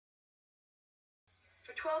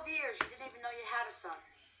12 years, you didn't even know you had a son.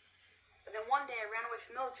 But then one day I ran away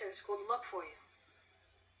from military school to look for you.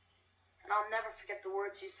 And I'll never forget the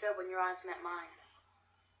words you said when your eyes met mine.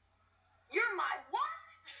 You're my what?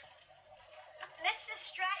 Mrs.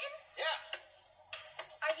 Stratton? Yeah.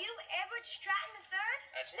 Are you Edward Stratton III?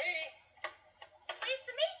 That's me. Pleased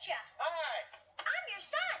to meet you. Hi. I'm your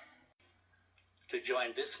son. To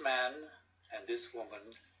join this man and this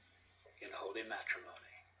woman in holy matrimony.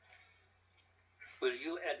 Will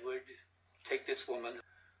you, Edward, take this woman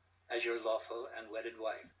as your lawful and wedded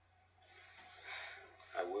wife?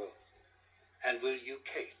 I will. And will you,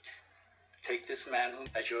 Kate, take this man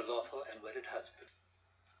as your lawful and wedded husband?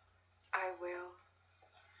 I will.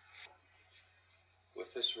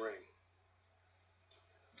 With this ring,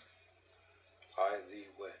 I thee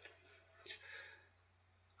wed.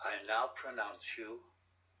 I now pronounce you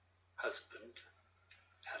husband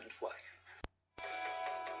and wife.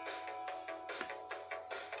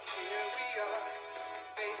 Here we are,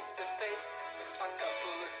 face to face, a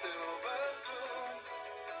couple of silver spoons,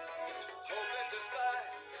 hoping to fly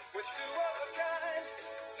with two of a kind,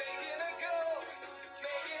 making it go,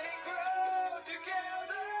 making it grow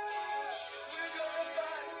together. We're gonna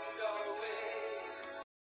find our way.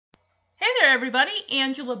 Hey there, everybody.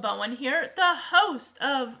 Angela Bowen here, the host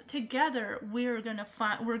of Together We're Gonna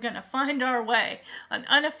Find Our Way, an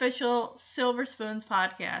unofficial Silver Spoons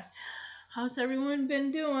podcast. How's everyone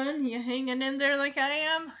been doing? You hanging in there like I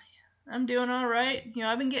am? I'm doing all right. You know,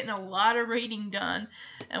 I've been getting a lot of reading done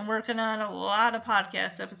and working on a lot of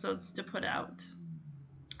podcast episodes to put out.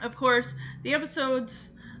 Of course, the episodes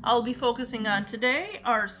I'll be focusing on today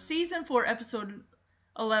are Season 4, Episode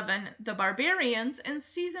 11, The Barbarians, and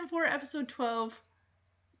Season 4, Episode 12,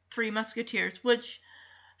 Three Musketeers, which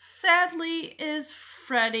sadly is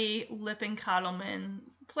Freddie Lippenkottleman,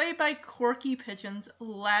 played by Corky Pigeon's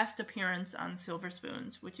last appearance on Silver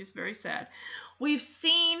Spoons, which is very sad. We've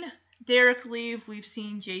seen Derek leave, we've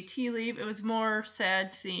seen JT leave. It was more sad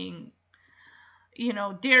seeing,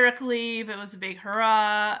 Derek leave. It was a big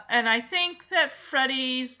hurrah. And I think that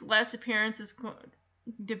Freddie's last appearance is going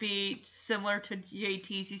to be similar to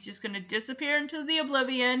JT's. He's just going to disappear into the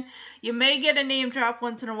oblivion. You may get a name drop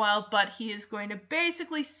once in a while, but he is going to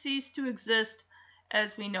basically cease to exist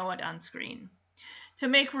as we know it on screen. To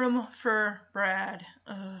make room for Brad.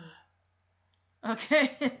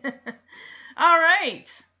 Okay. All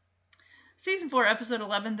right. Season 4, Episode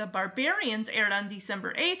 11, The Barbarians, aired on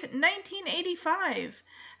December 8th, 1985.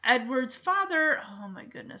 Edward's father, oh my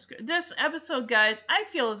goodness. This episode, guys, I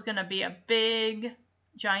feel is going to be a big,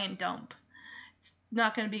 giant dump. It's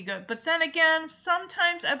not going to be good. But then again,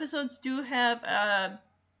 sometimes episodes do have a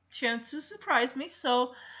chance to surprise me,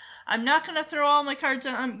 so I'm not going to throw all my cards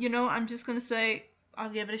on, I'm just going to say I'll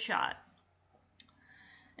give it a shot.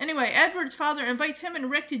 Anyway, Edward's father invites him and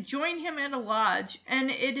Rick to join him at a lodge, and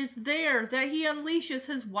it is there that he unleashes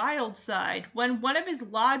his wild side. When one of his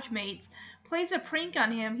lodge mates plays a prank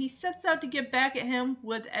on him, he sets out to get back at him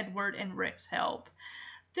with Edward and Rick's help.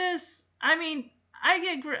 I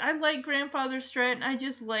like Grandfather Stratton. I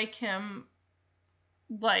just like him,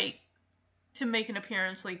 to make an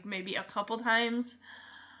appearance, maybe a couple times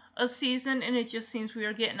a season, and it just seems we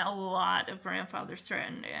are getting a lot of Grandfather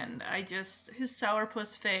Stratton, and his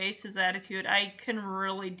sourpuss face, his attitude, I can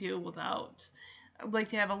really do without. I'd like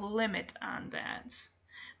to have a limit on that.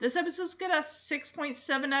 This episode's got a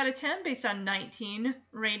 6.7 out of 10 based on 19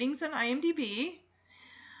 ratings on IMDb.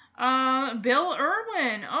 Bill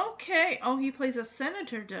Irwin, okay. Oh, he plays a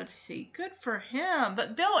senator, does he? Good for him.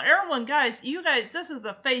 But Bill Irwin, guys, this is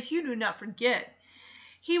a face you do not forget.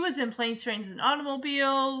 He was in Planes, Trains, and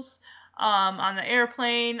Automobiles, on the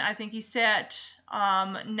airplane. I think he sat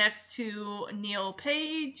next to Neil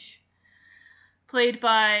Page, played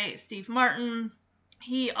by Steve Martin.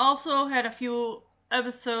 He also had a few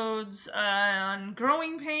episodes on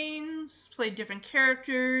Growing Pains, played different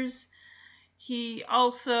characters. He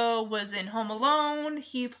also was in Home Alone.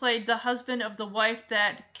 He played the husband of the wife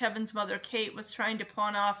that Kevin's mother, Kate, was trying to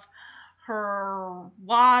pawn off her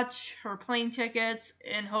watch, her plane tickets,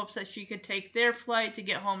 in hopes that she could take their flight to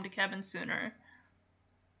get home to Kevin sooner.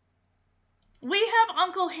 We have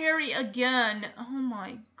Uncle Harry again. Oh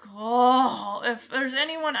my god. If there's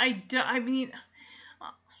anyone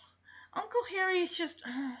Uncle Harry is just,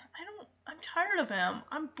 I'm tired of him.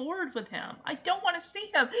 I'm bored with him. I don't want to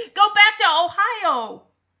see him. Go back to Ohio.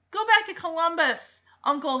 Go back to Columbus,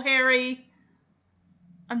 Uncle Harry.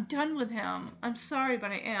 I'm done with him. I'm sorry,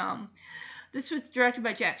 but I am. This was directed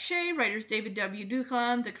by Jack Shea, writers David W.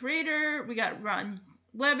 Duclan, the creator. We got Ron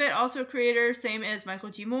Levitt, also creator, same as Michael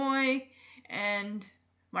G. Moy, and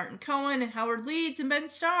Martin Cohen and Howard Leeds and Ben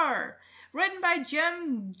Starr. Written by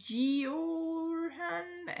Jem Georhan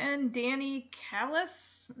and Danny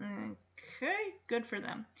Callis. Okay, good for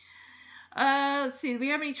them. Let's see, do we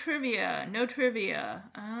have any trivia? No trivia.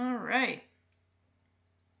 All right.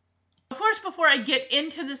 Of course, before I get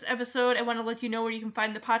into this episode, I want to let you know where you can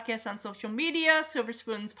find the podcast on social media. Silver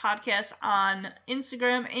Spoons Podcast on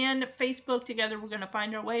Instagram and Facebook. Together, we're going to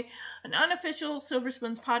find our way. An unofficial Silver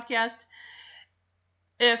Spoons Podcast.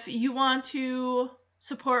 If you want to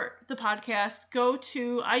support the podcast, go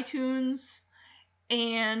to iTunes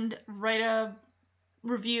and write a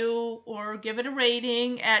review or give it a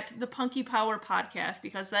rating at the Punky Power Podcast,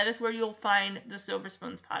 because that is where you'll find the Silver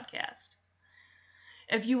Spoons Podcast.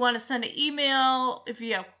 If you want to send an email, if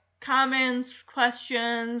you have comments,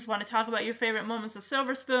 questions, want to talk about your favorite moments of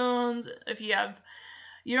Silver Spoons, if you have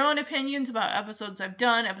your own opinions about episodes I've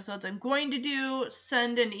done, episodes I'm going to do,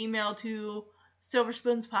 send an email to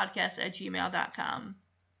silverspoonspodcast@gmail.com.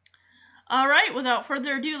 All right, without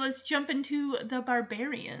further ado, let's jump into The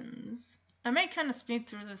Barbarians. I might kind of speed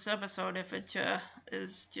through this episode if it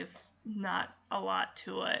is just not a lot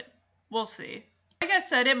to it. We'll see. Like I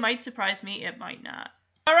said, it might surprise me, it might not.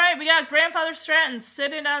 All right, we got Grandfather Stratton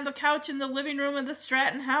sitting on the couch in the living room of the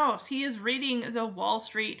Stratton house. He is reading the Wall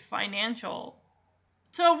Street Financial.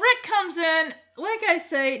 So Rick comes in. Like I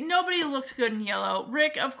say, nobody looks good in yellow.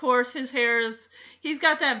 Rick, of course, his hair is, he's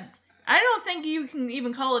got that, I don't think you can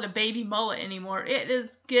even call it a baby mullet anymore. It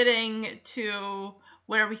is getting to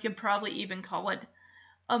where we could probably even call it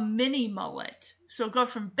a mini mullet. So it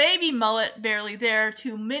goes from baby mullet, barely there,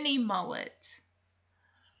 to mini mullet.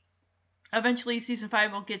 Eventually, season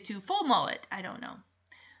 5 will get to full mullet. I don't know.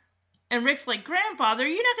 And Rick's like, Grandfather,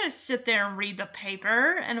 you're not going to sit there and read the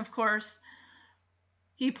paper. And of course,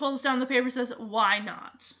 he pulls down the paper and says, why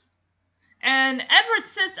not? And Edward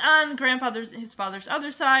sits on his father's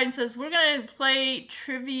other side and says, we're going to play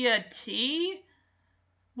Trivia T,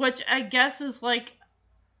 which I guess is like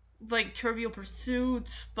Trivial Pursuit,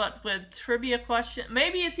 but with trivia questions.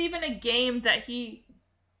 Maybe it's even a game that he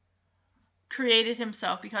created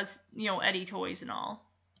himself because, Eddie Toys and all.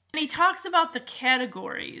 And he talks about the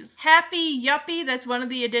categories. Happy, Yuppie, that's one of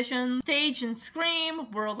the editions. Stage and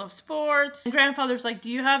Scream, World of Sports. And Grandfather's like, do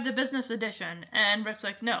you have the business edition? And Rick's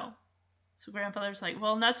like, no. So Grandfather's like,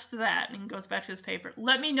 well, nuts to that. And he goes back to his paper.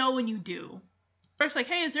 Let me know when you do. Rick's like,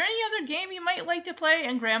 hey, is there any other game you might like to play?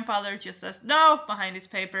 And Grandfather just says, no, behind his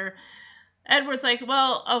paper. Edward's like,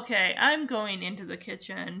 well, okay, I'm going into the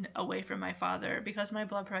kitchen away from my father because my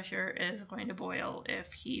blood pressure is going to boil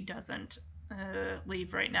if he doesn't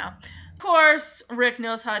leave right now. Of course, Rick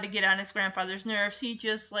knows how to get on his grandfather's nerves. He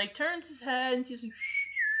just, turns his head and just,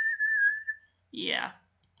 yeah.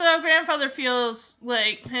 So Grandfather feels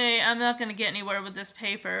like, hey, I'm not going to get anywhere with this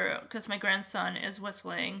paper because my grandson is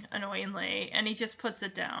whistling annoyingly, and he just puts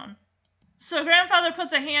it down. So Grandfather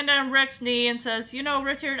puts a hand on Rick's knee and says,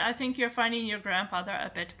 Richard, I think you're finding your grandfather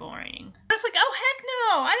a bit boring. Rick's like, oh, heck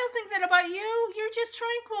no, I don't think that about you. You're just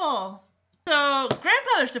tranquil. So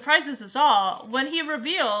Grandfather surprises us all when he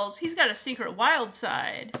reveals he's got a secret wild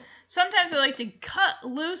side. Sometimes I like to cut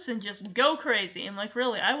loose and just go crazy. I'm like,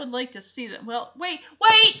 really, I would like to see that. Well, wait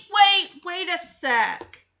a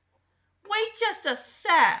sec. Wait just a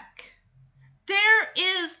sec. There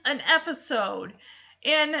is an episode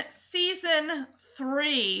in season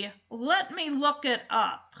 3. Let me look it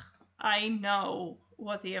up. I know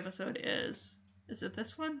what the episode is. Is it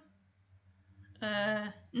this one?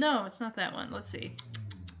 No, it's not that one. Let's see.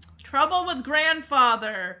 Trouble with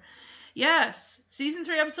Grandfather. Yes, season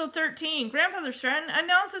 3, episode 13. Grandfather Stratton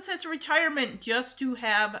announces his retirement just to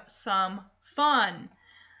have some fun.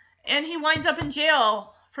 And he winds up in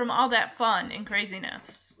jail from all that fun and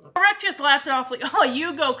craziness. Rick just laughs it off like, oh,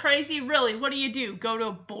 you go crazy? Really? What do? Go to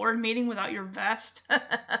a board meeting without your vest?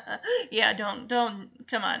 Yeah, don't,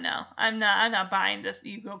 come on now. I'm not buying this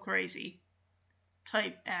you go crazy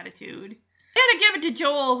type attitude. I gotta give it to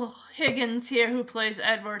Joel Higgins here, who plays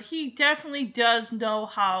Edward. He definitely does know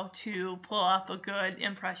how to pull off a good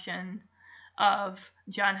impression of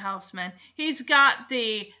John Houseman. He's got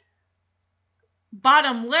the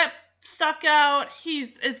bottom lip stuck out.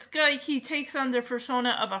 It's good. He takes on the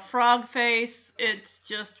persona of a frog face. It's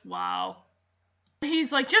just wow.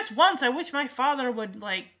 He's like, just once, I wish my father would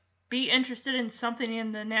be interested in something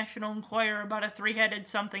in the National Enquirer about a 3-headed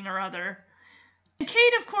something or other. And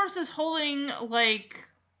Kate, of course, is holding,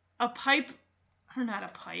 a pipe, or not a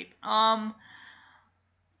pipe,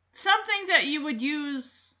 something that you would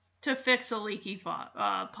use to fix a leaky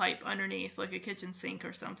pipe underneath, like a kitchen sink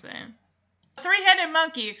or something. Three-headed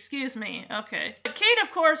monkey, excuse me. Okay. Kate,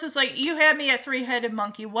 of course, is like, you had me at three-headed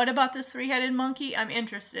monkey. What about this three-headed monkey? I'm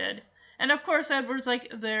interested. And of course, Edward's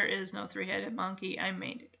like, there is no three-headed monkey. I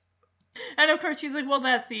made it. And of course, she's like, well,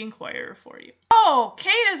 that's the Inquirer for you. Oh,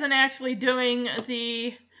 Kate isn't actually doing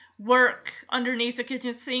the work underneath the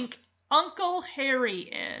kitchen sink. Uncle Harry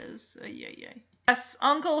is. Yes,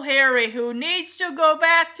 Uncle Harry, who needs to go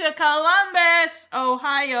back to Columbus,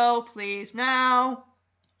 Ohio, please now.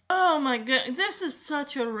 Oh my god, this is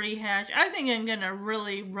such a rehash. I think I'm gonna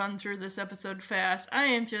really run through this episode fast.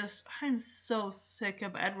 I'm so sick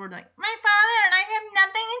of Edward like, my father and I have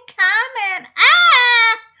nothing in common.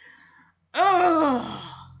 Ugh.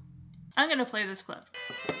 I'm gonna play this clip.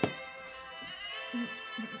 Now,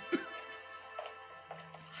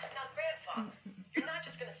 Grandfather, you're not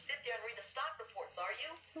just gonna sit there and read the stock reports, are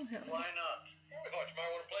you? Why not? Well, we thought you might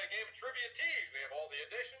want to play a game of Trivia Tease. We have all the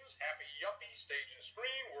editions: Happy Yuppie, Stage and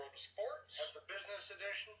Screen, World of Sports. Have the business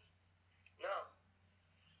edition? No.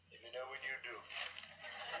 Let me know when you do.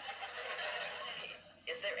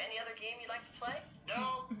 Is there any other game you'd like to play?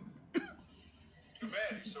 No. Too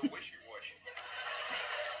bad he's so wishy-washy.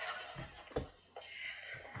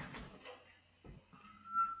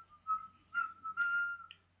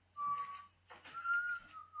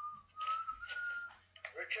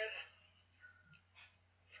 Richard,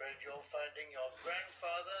 afraid you're finding your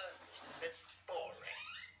grandfather a bit boring.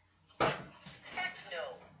 Heck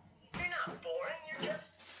no. You're not boring. You're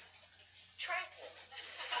just tranquil.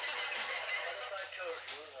 What if I told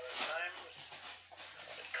you there are times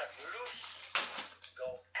that cut loose,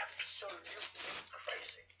 go absolutely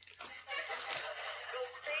crazy? Go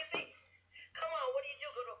crazy? Come on, what do?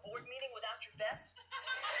 Go to a board meeting without your vest?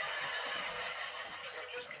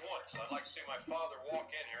 Just once, I'd like to see my father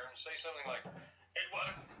walk in here and say something like,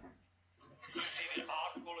 Edward, you see the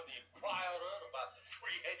article in the Inquirer about the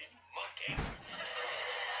three-headed monkey?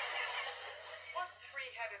 What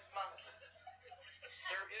three-headed monkey?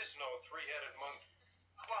 there is no three-headed monkey.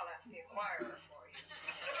 Well, that's the Inquirer for you.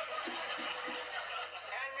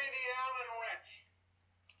 Hand me the Allen wrench.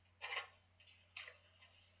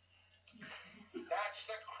 That's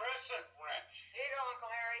the crescent wrench. Here you go,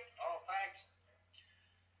 Uncle Harry. Oh, thanks.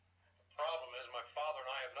 The problem is my father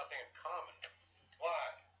and I have nothing in common.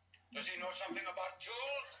 Why? Does he know something about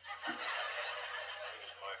tools? Maybe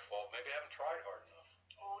it's my fault. Maybe I haven't tried hard enough.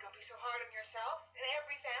 Oh, don't be so hard on yourself. In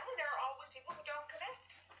every family, there are always people who don't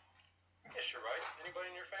connect. Yes, you're right. Anybody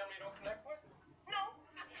in your family you don't connect with? No.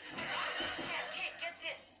 Dad, Kate, get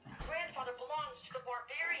this. Grandfather belongs to the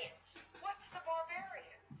Barbarians. What's the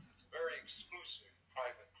Barbarians? It's a very exclusive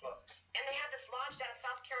private club. And they have this lodge down in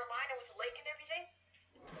South Carolina with a lake and everything.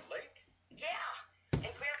 A lake? Yeah.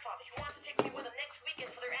 And Grandfather, he wants to take me with him next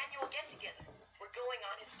weekend for their annual get-together. We're going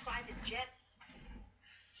on his private jet.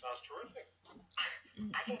 Sounds terrific.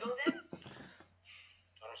 I can go then?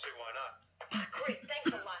 I don't see why not. Great. Thanks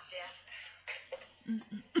a lot, Dad.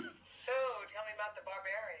 So, tell me about the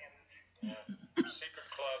Barbarians. Yeah. Secret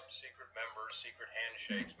club, secret members, secret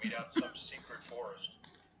handshakes, meet out in some secret forest.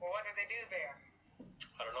 Well, what do they do there?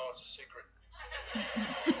 I don't know, it's a secret.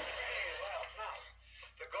 Hey, well, now,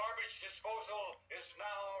 the garbage disposal is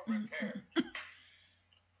now repaired.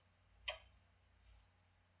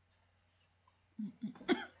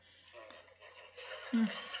 Let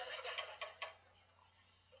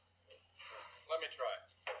me try.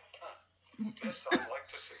 This I'd like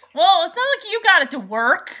to see. Well, it's not like you got it to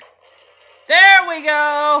work. There we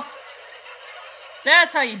go.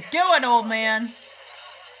 That's how you do it, old man.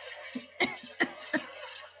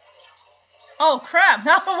 Oh, crap.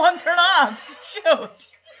 Now it won't turn off. Shoot.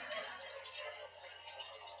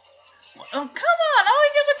 Oh, come on. All he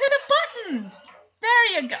did was hit a button. There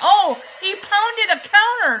you go. Oh, he pounded a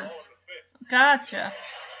counter. Gotcha.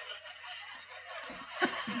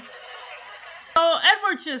 Oh,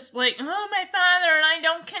 Edward's just like, oh, my father and I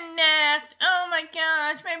don't connect. Oh, my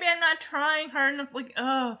gosh, maybe I'm not trying hard enough. Like,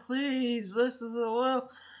 oh, please, this is a little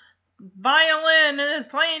violin and it's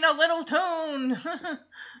playing a little tune.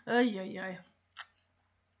 Ay.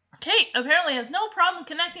 Kate apparently has no problem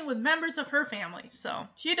connecting with members of her family, so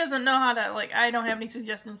she doesn't know how to, like, I don't have any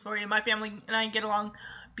suggestions for you. My family and I get along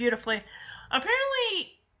beautifully.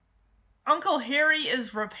 Apparently, Uncle Harry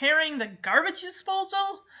is repairing the garbage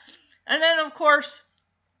disposal. And then, of course,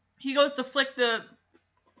 he goes to flick the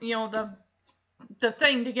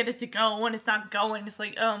thing to get it to go. When it's not going, it's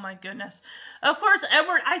like, oh my goodness. Of course,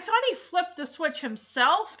 Edward, I thought he flipped the switch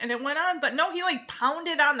himself and it went on, but no, he like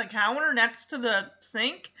pounded on the counter next to the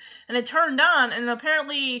sink and it turned on. And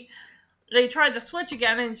apparently they tried the switch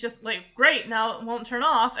again and it's just like, great, now it won't turn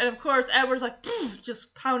off. And of course, Edward's like,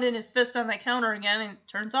 just pounding his fist on the counter again and it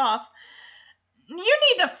turns off. you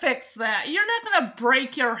need to fix that. You're not going to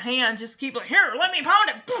break your hand. Just keep like, here, let me pound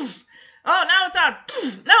it. Poof. Oh, now it's out.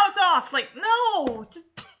 Poof. Now it's off. Like, no. Just...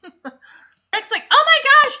 Rick's like, oh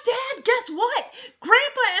my gosh, Dad, guess what?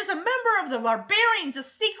 Grandpa is a member of the Barbarians, a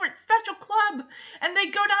secret special club, and they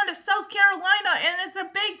go down to South Carolina, and it's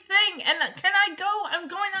a big thing, and can I go? I'm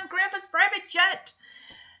going on Grandpa's private jet.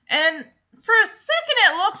 And for a second,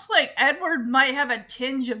 it looks like Edward might have a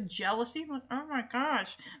tinge of jealousy. Like, oh my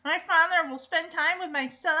gosh, my father will spend time with my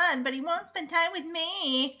son, but he won't spend time with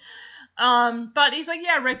me. But he's like,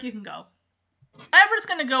 yeah, Rick, you can go. Edward's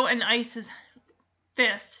going to go and ice his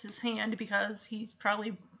hand, because he's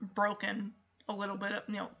probably broken a little bit,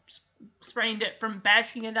 sprained it from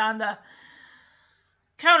bashing it on the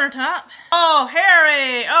countertop. Oh,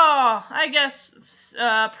 Harry! Oh, I guess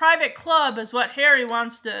private club is what Harry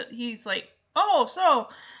wants to... He's like, oh, so,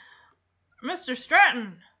 Mr.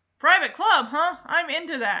 Stratton, private club, huh? I'm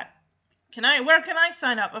into that. Where can I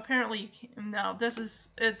sign up? Apparently, you can't. No,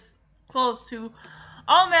 it's closed to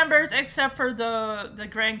all members except for the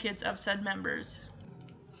grandkids of said members.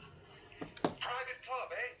 Private club,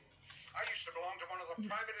 eh? I used to belong to one of the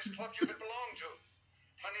privatest clubs you could belong to.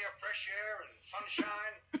 Plenty of fresh air and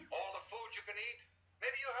sunshine, all the food you can eat.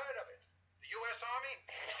 Maybe you heard of it. The U.S. Army?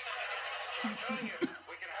 I'm telling you,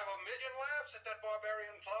 we can have 1,000,000 laughs at that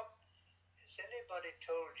barbarian club. Has anybody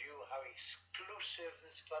told you how exclusive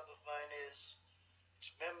this club of mine is?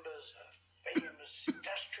 Its members are famous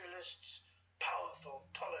industrialists, powerful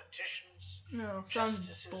politicians, No, sounds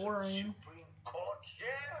justices boring. of the Supreme Court.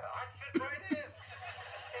 Yeah, I'd fit right in.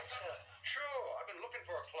 I think so. Sure, I've been looking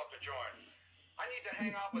for a club to join. I need to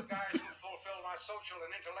hang out with guys who fulfill my social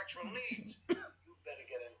and intellectual needs. You better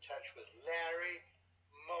get in touch with Larry,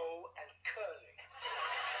 Moe, and Curly.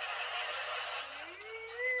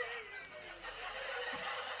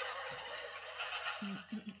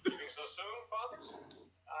 Leaving so soon, Father?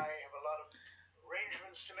 I have a lot of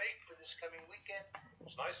arrangements to make for this coming weekend.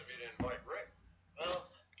 It's nice of you to invite Rick. Well,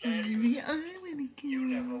 glad you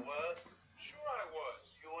never were. Sure I was.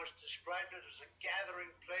 You once described it as a gathering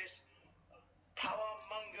place of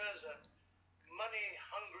power-mongers and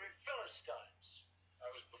money-hungry Philistines. That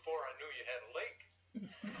was before I knew you had a lake.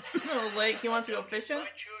 No, lake. He wants to go fishing? If I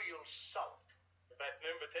invite you, you'll sulk. If that's an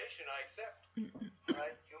invitation, I accept. All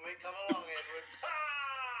right, you may come along, Edward.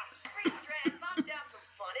 Free strands, I'm down some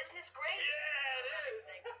fun. Isn't this great? Yeah, it is.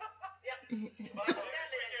 Yep. Bye, Next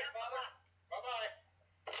folks. weekend, Father. Bye-bye.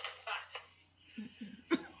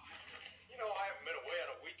 You know, I haven't been away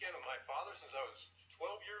on a weekend with my father since I was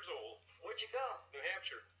 12 years old. Where'd you go? New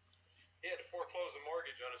Hampshire. He had to foreclose a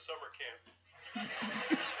mortgage on a summer camp.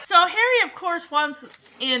 So Harry, of course, wants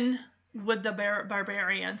in with the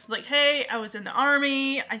barbarians. Like, hey, I was in the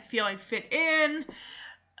army. I feel I'd fit in.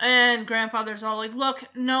 And grandfather's all like, look,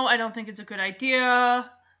 no, I don't think it's a good idea.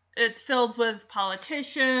 It's filled with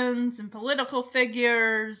politicians and political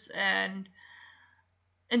figures and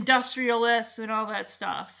industrialists and all that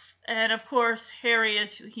stuff. And of course,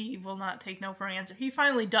 he will not take no for an answer. He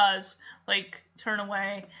finally does, like, turn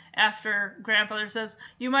away after grandfather says,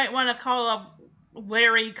 you might want to call up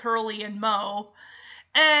Larry, Curly, and Moe.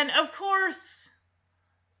 And of course,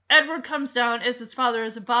 Edward comes down as his father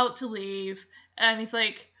is about to leave, and he's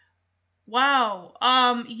like, wow,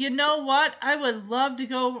 you know what? I would love to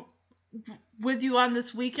go with you on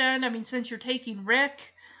this weekend. I mean, since you're taking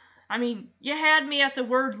Rick. I mean, you had me at the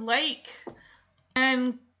word lake.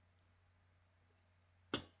 And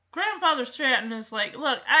Grandfather Stratton is like,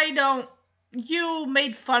 look, you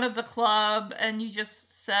made fun of the club, and you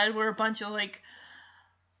just said we're a bunch of, like,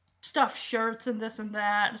 stuffed shirts and this and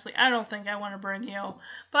that. It's like, I don't think I want to bring you.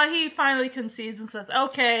 But he finally concedes and says,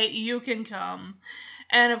 okay, you can come.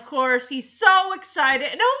 And of course, he's so excited.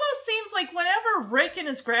 It almost seems like whenever Rick and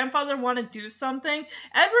his grandfather want to do something,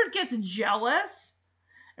 Edward gets jealous.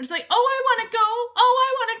 And it's like, oh, I want to go. Oh,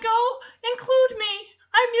 I want to go. Include me.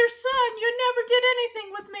 I'm your son. You never did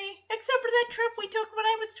anything with me, except for that trip we took when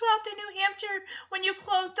I was 12 to New Hampshire when you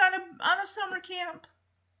closed on a summer camp.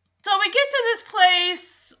 So we get to this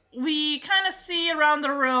place, we kind of see around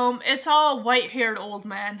the room, it's all white-haired old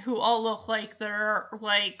men who all look like they're,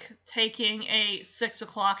 like, taking a 6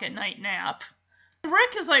 o'clock at night nap.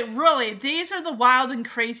 Rick is like, really, these are the wild and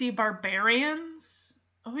crazy barbarians?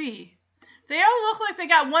 Oy. They all look like they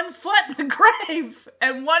got 1 foot in the grave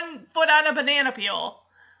and 1 foot on a banana peel.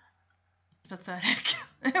 Pathetic.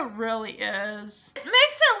 It really is. It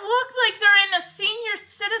makes it look like they're in a senior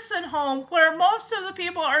citizen home where most of the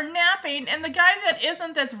people are napping, and the guy that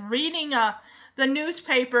isn't, that's reading the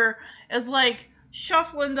newspaper, is like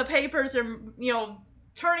shuffling the papers and,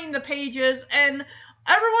 turning the pages, and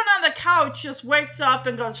everyone on the couch just wakes up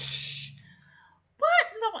and goes, shh.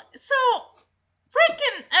 So,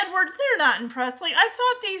 freaking Edward, they're not impressed. Like, I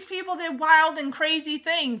thought these people did wild and crazy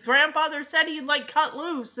things. Grandfather said he'd, like, cut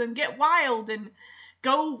loose and get wild and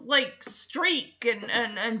go, like, streak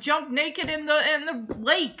and jump naked in the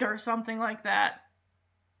lake or something like that.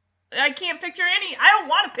 I don't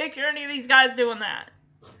want to picture any of these guys doing that.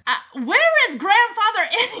 Where is Grandfather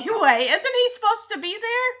anyway? Isn't he supposed to be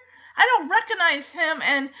there? I don't recognize him,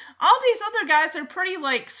 and all these other guys are pretty,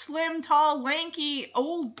 like, slim, tall, lanky,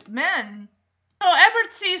 old men. So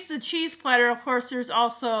Edward sees the cheese platter. Of course, there's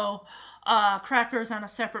also crackers on a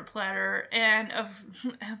separate platter, and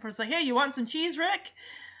Edward's like, hey, you want some cheese, Rick?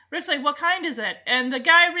 Rick's like, what kind is it? And the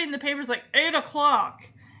guy reading the paper's like, 8 o'clock.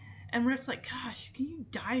 And Rick's like, gosh, can you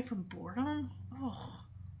die from boredom? Oh.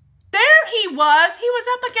 There he was. He was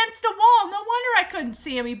up against a wall. No wonder I couldn't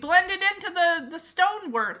see him. He blended into the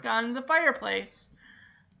stonework on the fireplace.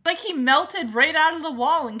 Like he melted right out of the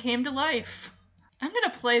wall and came to life. I'm going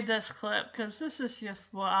to play this clip because this is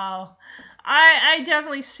just, wow. I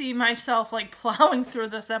definitely see myself like plowing through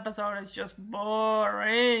this episode as just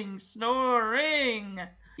boring, snoring.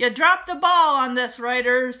 You dropped the ball on this,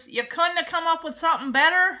 writers. You couldn't have come up with something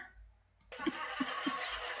better?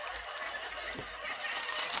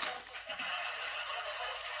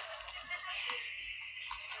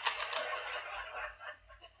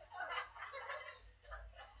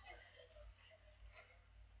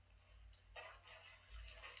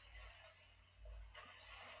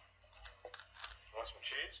 Want some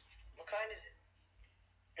cheese? What kind is it?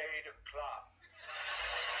 8 o'clock.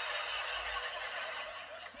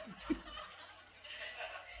 Can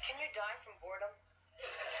you die from boredom?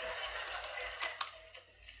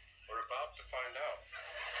 We're about to find out.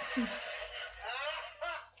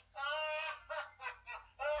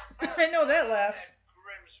 I know that laugh.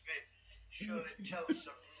 Grimsby surely tells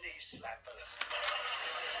some knee slappers.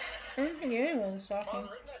 I don't think anyone was talking.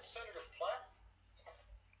 Father, isn't that Senator Platt?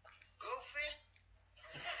 Goofy?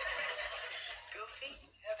 Goofy?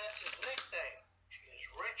 Yeah, that's his nickname. She is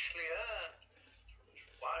richly earned through his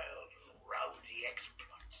wild and rowdy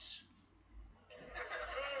exploits.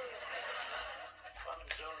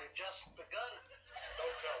 Fun's only just begun.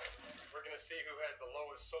 Don't tell me. We're going to see who has the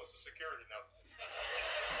lowest Social Security number.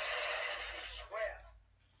 You swear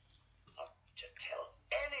not to tell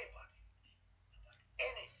anybody about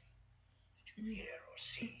anything that you hear or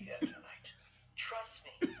see here tonight. Trust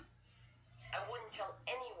me. I wouldn't tell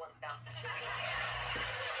anyone about this.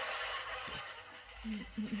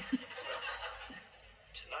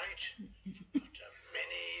 Tonight, after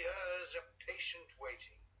many years of patient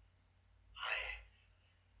waiting, I am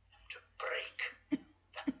to break the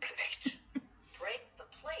plate. Break the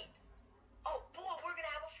plate. Oh, boy, we're going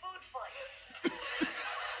to have a food fight.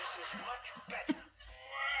 This is much better.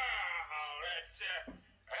 Wow, that's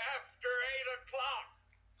after 8 o'clock,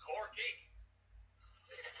 Corky.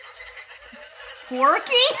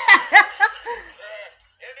 Porky?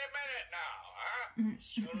 Any minute now, huh? As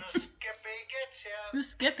soon as Skippy gets here. Who's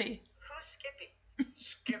Skippy? Who's Skippy?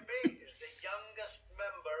 Skippy is the youngest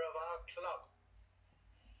member of our club.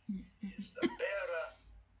 He is the bearer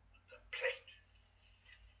of the plate.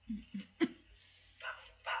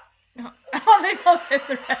 Oh, they both hit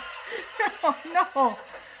the red. Oh, no.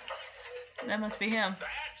 That must be him.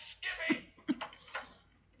 That's Skippy.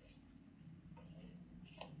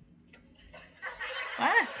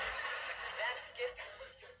 What? That's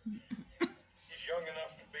Skippy. He's young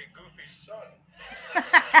enough to be Goofy's son.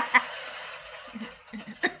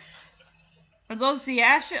 Are those the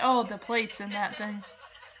ashes? Oh, the plates in that thing.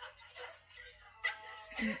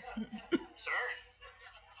 Sir? The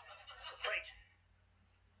plate.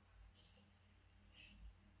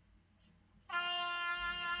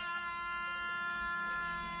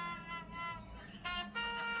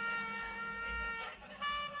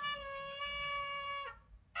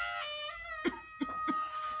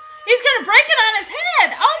 He's gonna break it on his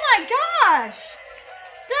head! Oh my gosh!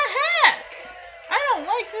 The heck? I don't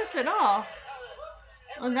like this at all.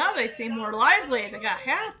 Well, now they seem more lively. They got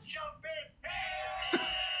hats. Jump in.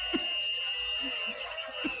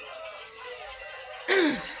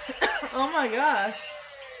 Oh my gosh.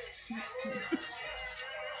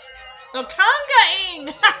 The conga-ing!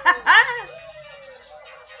 Did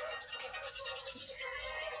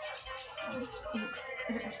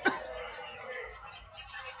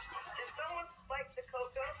someone spike the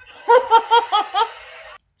cocoa?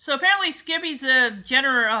 So apparently Skippy's a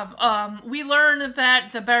general of, we learn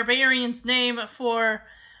that the barbarian's name for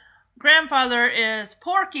grandfather is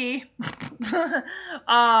Porky.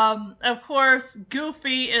 Of course,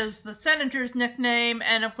 Goofy is the senator's nickname,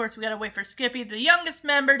 and of course we gotta wait for Skippy, the youngest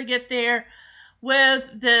member, to get there with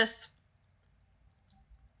this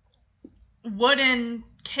wooden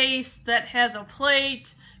case that has a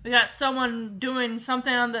plate. We got someone doing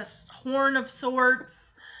something on this horn of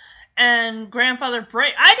sorts. And grandfather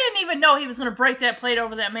I didn't even know he was going to break that plate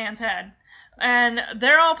over that man's head. And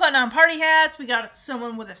they're all putting on party hats. We got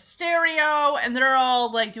someone with a stereo. And they're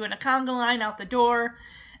all like doing a conga line out the door.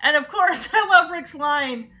 And of course, I love Rick's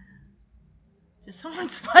line. Did someone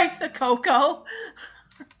spike the cocoa?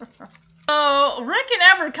 So Rick and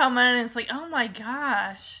Edward come in and it's like, oh my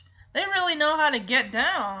gosh. They really know how to get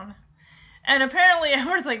down. And apparently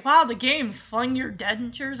Edward's like, wow, the game's flung your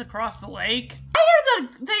dentures across the lake. Why are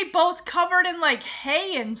they both covered in like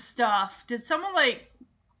hay and stuff? Did someone like...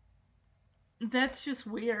 That's just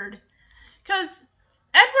weird. Because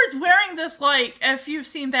Edward's wearing this, like, if you've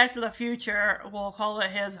seen Back to the Future, we'll call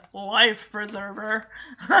it his life preserver.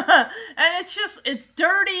 And it's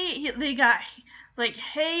dirty. They got like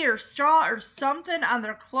hay or straw or something on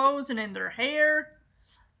their clothes and in their hair.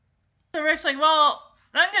 So Rick's like, well,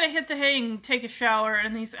 I'm going to hit the hay and take a shower.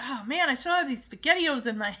 And he's like, oh man, I still have these SpaghettiOs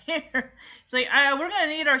in my hair. It's like, we're going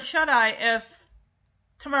to need our shut-eye if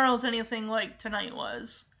tomorrow's anything like tonight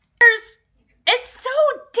was. It's so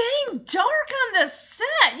dang dark on this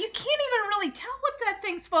set. You can't even really tell what that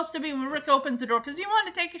thing's supposed to be when Rick opens the door because he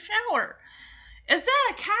wanted to take a shower. Is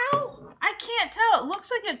that a cow? I can't tell. It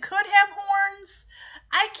looks like it could have horns.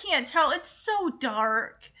 I can't tell. It's so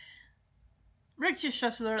dark. Rick just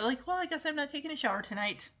shuts the door like, well, I guess I'm not taking a shower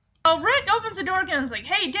tonight. Well, Rick opens the door again and is like,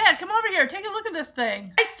 hey, Dad, come over here. Take a look at this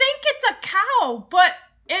thing. I think it's a cow, but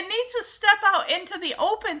it needs to step out into the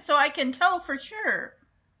open so I can tell for sure.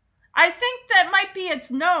 I think that might be its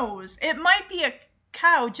nose. It might be a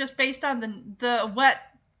cow just based on the wet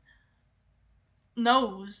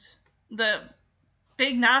nose. The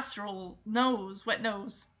big nostril nose. Wet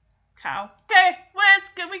nose. Cow. Okay, well,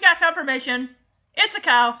 it's good. We got confirmation. It's a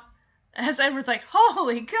cow. As Edward's like,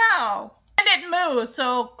 holy cow. And it moves,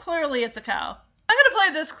 so clearly it's a cow. I'm going to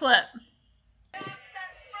play this clip.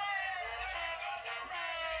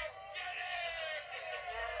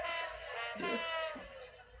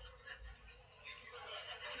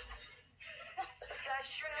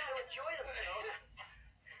 Sure know how to enjoy themselves.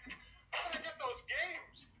 How do they get those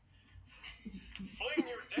games? Fling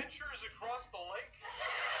your dentures across the lake?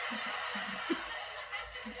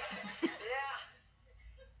 Yeah.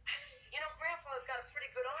 You know, Grandfather's got a pretty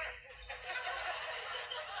good arm.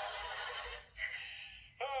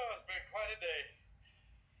 Oh, it's been quite a day.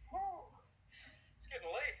 Whew. It's getting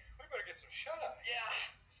late. We better get some shut-eye.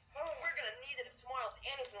 Yeah. Oh, we're gonna need it if tomorrow's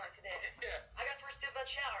anything like today. Yeah. I got first dibs on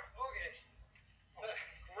shower. Okay.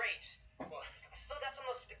 Great. What? I still got some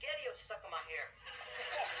of those SpaghettiOs stuck in my hair.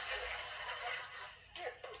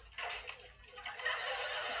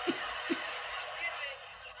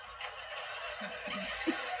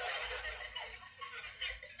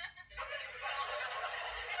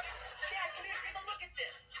 Dad, come here, take a look at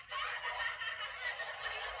this.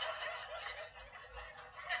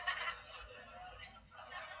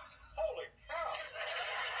 Holy cow.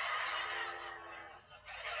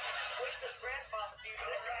 Wait till Grandfather sees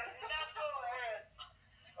this. Knucklehead.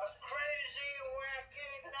 A crazy, wacky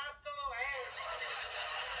knucklehead.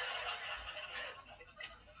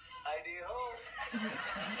 Heidi-ho.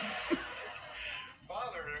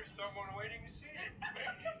 Father, there's someone waiting to see you.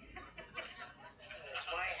 It's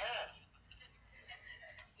my hat.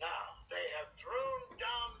 Now, they have thrown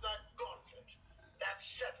down the gauntlet. That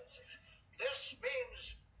settles it. This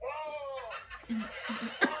means war.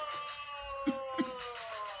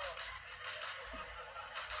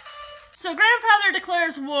 So Grandfather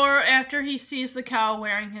declares war after he sees the cow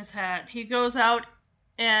wearing his hat. He goes out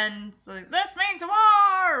and is like, this means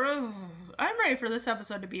war! Ugh. I'm ready for this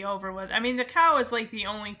episode to be over with. I mean, the cow is like the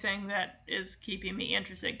only thing that is keeping me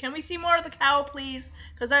interested. Can we see more of the cow, please?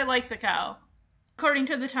 Because I like the cow. According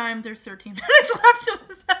to the time, there's 13 minutes left of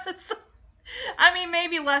this episode. I mean,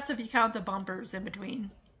 maybe less if you count the bumpers in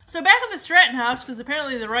between. So back at the Stratton house, because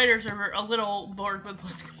apparently the writers are a little bored with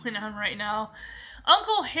what's going on right now,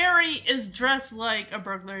 Uncle Harry is dressed like a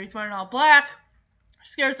burglar. He's wearing all black.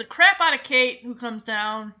 Scares the crap out of Kate, who comes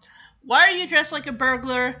down. Why are you dressed like a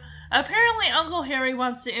burglar? Apparently Uncle Harry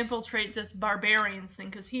wants to infiltrate this barbarians thing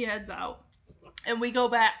because he heads out. And we go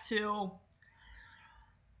back to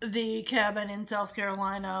the cabin in South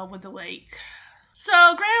Carolina with the lake. So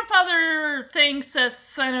Grandfather thinks that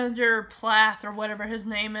Senator Plath, or whatever his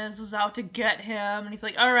name is out to get him. And he's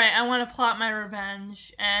like, all right, I want to plot my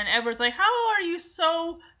revenge. And Edward's like, how are you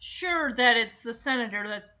so sure that it's the senator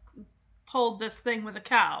that pulled this thing with a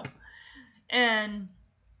cow? And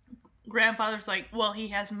grandfather's like, well, he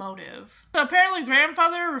has motive. So apparently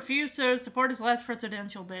grandfather refused to support his last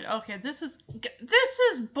presidential bid. Okay, this is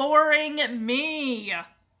boring me.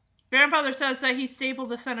 Grandfather says that he stapled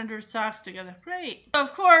the senator's socks together. Great. So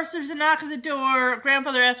of course, there's a knock at the door.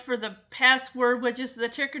 Grandfather asks for the password, which is the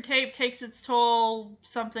ticker tape takes its toll,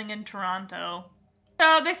 something in Toronto.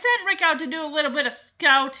 So they sent Rick out to do a little bit of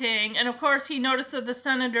scouting, and of course he noticed that the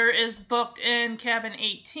senator is booked in cabin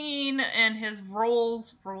 18, and his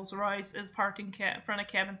Rolls Royce is parked in front of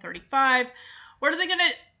cabin 35. Are they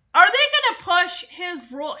gonna push his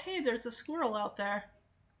roll? Hey, there's a squirrel out there.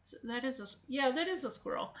 That is a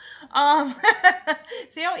squirrel.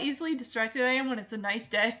 See how easily distracted I am when it's a nice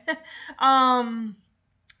day? I'm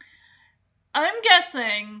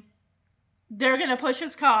guessing they're gonna push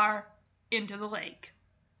his car into the lake.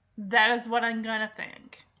 That is what I'm gonna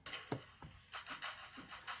think.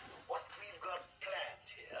 What we've got planned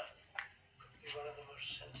here could be one of the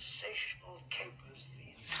most sensational capers in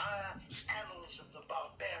the entire annals of the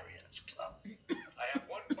Barbarians Club. I have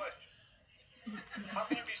one question. How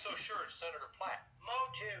can you be so sure it's Senator Platt?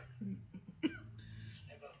 Motive. He's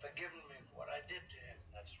never forgiven me for what I did to him.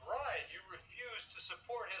 That's right. You refused to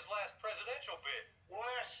support his last presidential bid.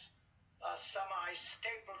 Worse, last summer I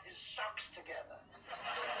stapled his socks together.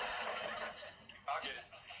 I'll get it.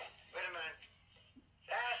 Wait a minute.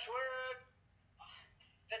 Password.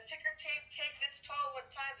 The ticker tape takes its toll when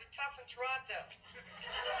times are tough in Toronto.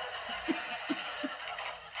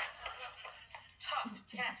 Tough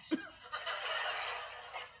test.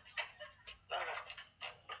 Lana,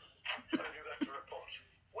 what have you got to report?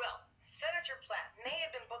 Well, Senator Platt may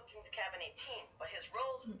have been booked into cabin 18, but his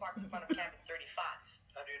Rolls is parked in front of cabin 35.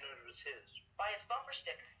 How do you know it was his? By his bumper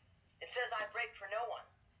sticker. It says, I break for no one.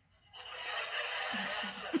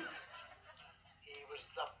 He was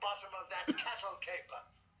the bottom of that cattle caper.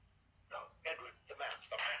 No, Edward, the man.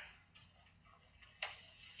 The man.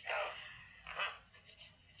 Now,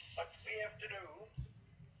 what we have to do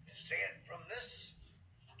is to get from this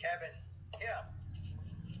cabin here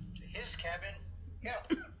to his cabin here.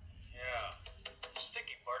 Yeah. The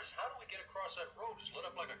sticky part is how do we get across that road? It's lit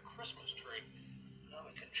up like a Christmas tree. Now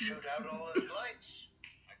we can shoot out all those lights.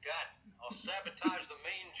 I got it. I'll sabotage the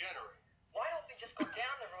main generator. Why don't we just go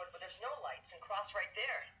down the road where there's no lights and cross right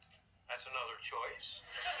there? That's another choice.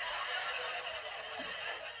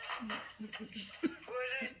 Who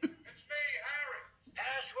is it? It's me, Harry.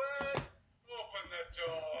 Password. Open the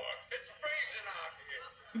door. It's freezing out here.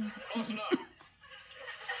 Close enough.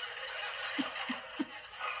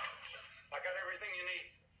 I got everything you need.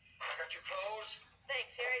 I got your clothes,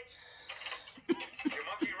 Thanks, Harry. your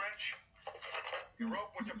monkey wrench, your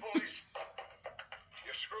rope with the pulleys,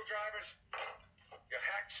 your screwdrivers, your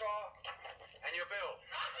hacksaw, and your bill.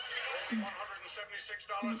 Only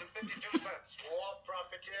 $176.52. War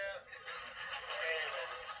profiteer.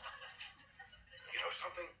 You know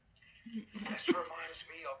something? This reminds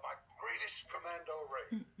me of my greatest commando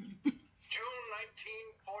raid. June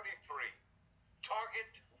 1943.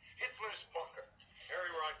 Target, Hitler's bunker. Harry,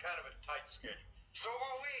 we're on kind of a tight schedule. So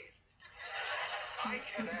were we. I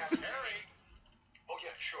can ask Harry. Oh,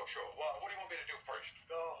 yeah, sure. Well, what do you want me to do first?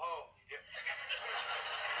 Go home. Yeah.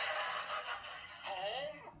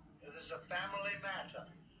 Home? This is a family matter.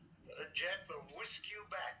 But a jet will whisk you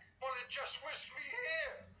back. Well, it just whisked me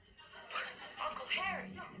here. Uncle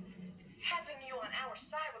Harry, having you on our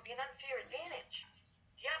side would be an unfair advantage.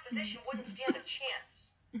 The opposition wouldn't stand a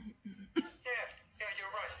chance. Yeah,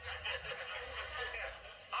 you're right. Yeah,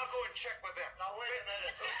 I'll go and check with them. Now, wait a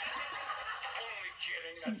minute. Only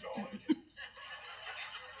kidding, that's all.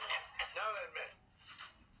 Now then, men.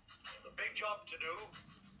 The big job to do.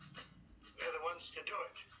 We're the ones to do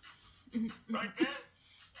it. Right, Ben?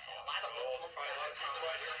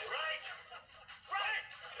 Right.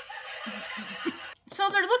 So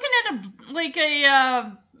they're looking at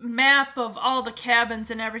a map of all the cabins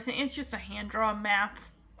and everything. It's just a hand-drawn map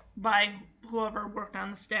by whoever worked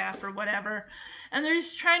on the staff or whatever. And they're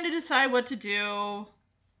just trying to decide what to do.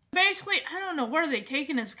 Basically, I don't know, what are they,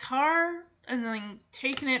 taking his car and then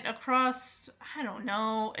taking it across? I don't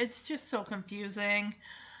know. It's just so confusing.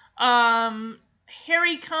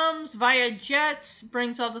 Harry comes via jet,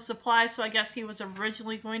 brings all the supplies, so I guess he was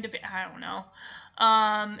originally going to be, I don't know.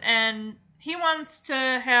 And he wants to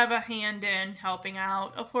have a hand in helping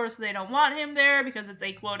out. Of course, they don't want him there because it's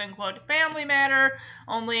a quote-unquote family matter.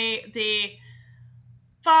 Only the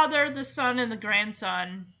father, the son, and the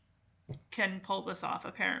grandson can pull this off,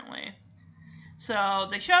 apparently. So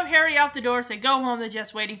they shove Harry out the door, say, go home, they're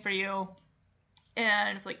just waiting for you.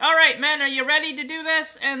 And it's like, all right, men, are you ready to do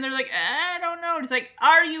this? And they're like, I don't know. And it's like,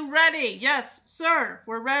 are you ready? Yes, sir,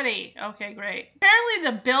 we're ready. Okay, great. Apparently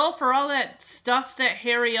the bill for all that stuff that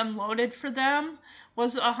Harry unloaded for them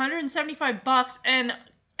was $175, and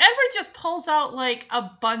Edward just pulls out, like, a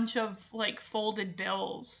bunch of, like, folded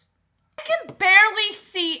bills. I can barely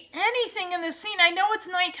see anything in this scene. I know it's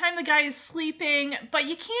nighttime, the guy is sleeping, but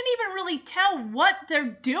you can't even really tell what they're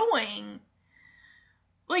doing.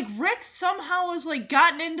 Like, Rick somehow has, like,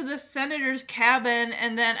 gotten into the senator's cabin,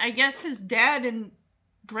 and then I guess his dad and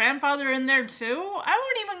grandfather in there, too? I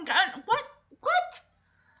don't even got... What?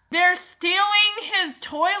 They're stealing his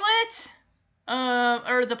toilet?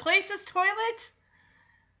 Or the place's toilet?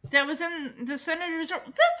 That was in the senator's room.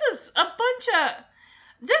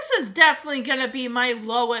 This is definitely gonna be my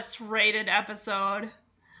lowest rated episode.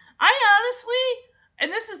 I honestly...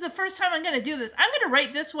 And this is the first time I'm going to do this. I'm going to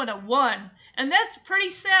rate this one a 1. And that's pretty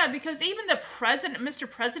sad because even the Mr.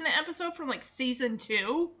 President episode from like season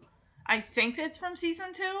 2, I think it's from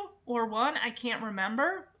season 2 or 1. I can't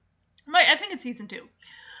remember. I think it's season 2.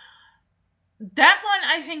 That one,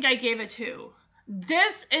 I think I gave a 2.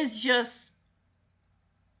 This is just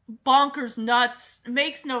bonkers nuts.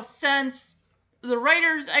 Makes no sense. The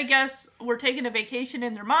writers, I guess, were taking a vacation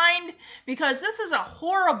in their mind because this is a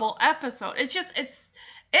horrible episode. It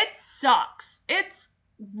sucks. It's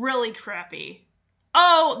really crappy.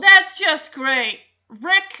 Oh, that's just great.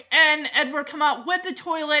 Rick and Edward come out with the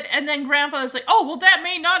toilet, and then Grandfather's like, oh, well, that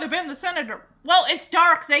may not have been the senator. Well, it's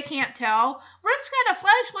dark. They can't tell. Rick's got a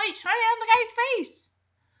flashlight shining on the guy's face.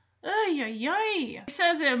 Ay, ay, ay. He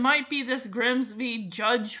says it might be this Grimsby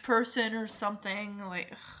judge person or something. Like,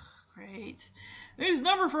 ugh, great. He's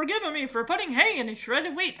never forgiven me for putting hay in his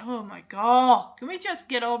shredded wheat. Oh my god. Can we just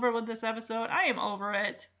get over with this episode? I am over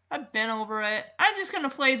it. I've been over it. I'm just going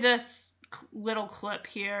to play this little clip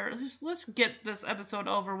here. Let's get this episode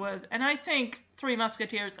over with. And I think Three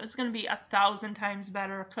Musketeers is going to be 1,000 times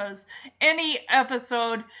better because any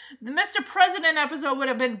episode, the Mr. President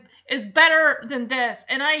episode is better than this.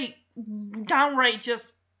 And I downright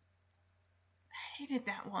just hated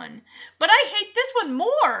that one. But I hate this one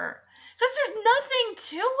more. Because there's nothing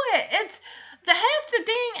to it. It's half the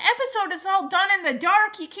dang episode is all done in the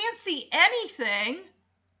dark. You can't see anything.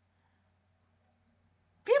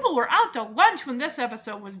 People were out to lunch when this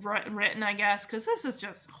episode was written, I guess, because this is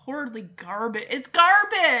just horribly garbage. It's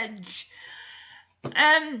garbage!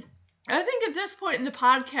 And I think at this point in the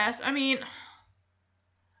podcast, I mean,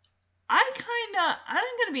 I'm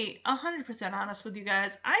going to be 100% honest with you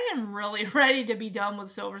guys. I am really ready to be done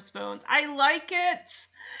with Silver Spoons. I like it.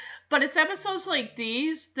 But it's episodes like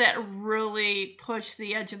these that really push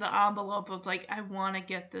the edge of the envelope of like, I want to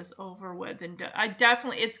get this over with. And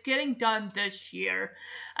it's getting done this year.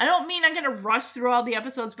 I don't mean I'm going to rush through all the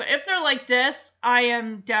episodes, but if they're like this, I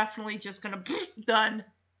am definitely just going to done.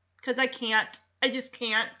 Because I just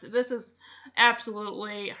can't. This is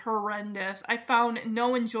absolutely horrendous. I found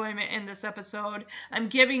no enjoyment in this episode. I'm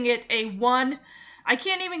giving it a 1. I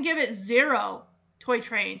can't even give it 0 toy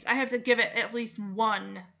trains. I have to give it at least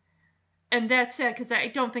 1. And that's it, because I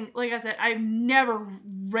don't think, like I said, I've never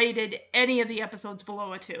rated any of the episodes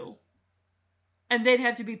below a 2. And they'd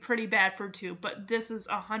have to be pretty bad for a 2, but this is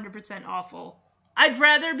 100% awful. I'd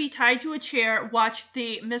rather be tied to a chair, watch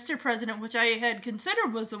the Mr. President, which I had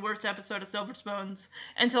considered was the worst episode of Silver Spoons,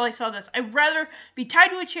 until I saw this. I'd rather be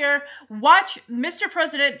tied to a chair, watch Mr.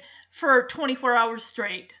 President for 24 hours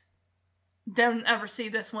straight, than ever see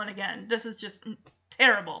this one again. This is just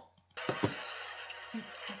terrible.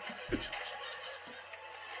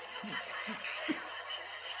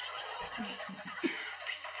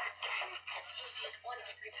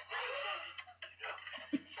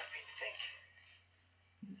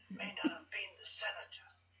 May not have been the senator.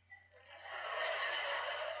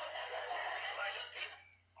 It might have been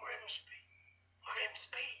Grimsby.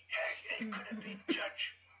 Grimsby? Yeah, it could have been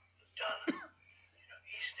Judge McDonough.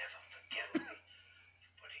 He's never forgiven me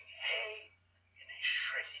for putting hay in his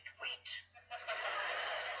shredded wheat.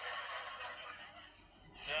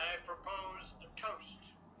 I propose a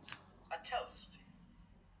toast. A toast.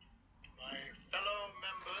 My fellow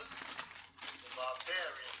members of the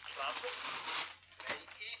Barbarian Club, may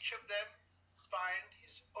each of them find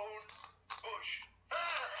his own bush.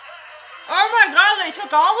 Oh my god, they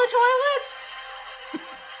took all the toilets?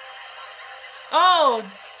 Oh,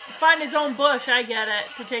 find his own bush, I get it.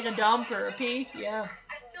 To take a dump or a pee, yeah.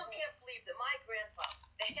 I still can't believe that my grandfather,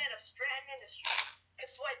 the head of Stratton Industries,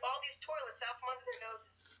 could swipe all these toilets out from under their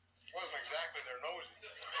noses. It wasn't exactly their noses.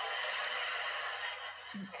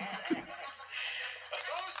 A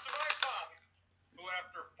toast to my father, who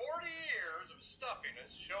after 40 years of stuffing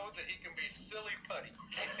sloppiness showed that he can be silly putty.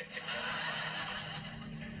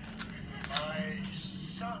 My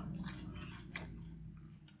son.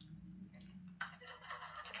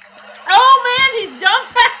 Oh man, he's dumb.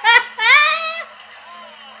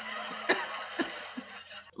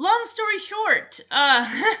 Long story short,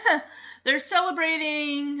 they're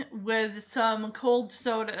celebrating with some cold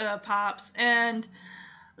soda pops, and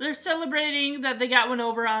they're celebrating that they got one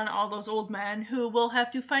over on all those old men who will have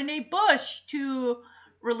to find a bush to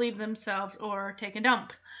relieve themselves or take a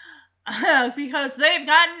dump. Because they've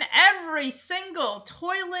gotten every single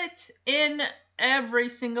toilet in every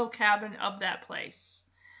single cabin of that place.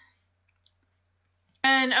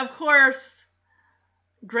 And of course,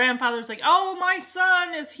 grandfather's like, oh, my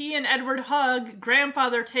son, as he and Edward hug,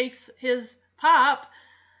 grandfather takes his pop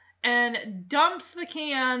and dumps the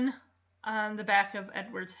can on the back of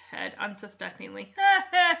Edward's head unsuspectingly.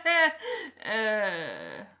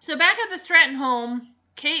 So back at the Stratton home,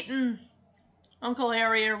 Kate and Uncle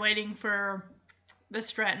Harry are waiting for the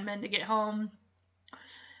Stratton men to get home.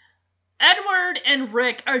 Edward and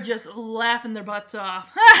Rick are just laughing their butts off.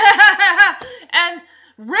 And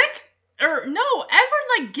Edward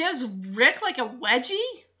gives Rick a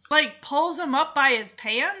wedgie, pulls him up by his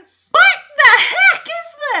pants. What the heck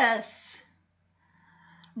is this?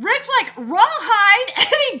 Rick's rawhide,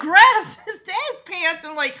 and he grabs his dad's pants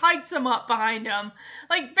and hikes him up behind him.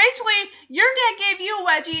 Basically, your dad gave you a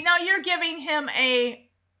wedgie, now you're giving him a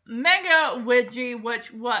mega wedgie,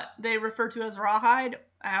 which they refer to as rawhide.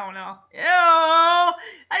 I don't know. Ew! I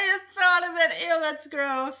just thought of it. Ew, that's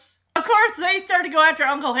gross. Of course, they start to go after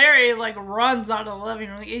Uncle Harry, runs out of the living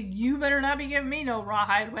room. You better not be giving me no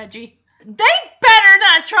rawhide wedgie. They better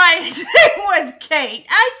not try anything with Kate.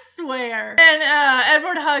 I swear. And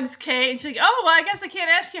Edward hugs Kate, and she's like, oh, well, I guess I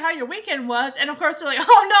can't ask you how your weekend was. And of course, they're like,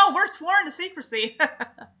 oh, no, we're sworn to secrecy. So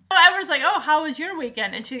Edward's like, oh, how was your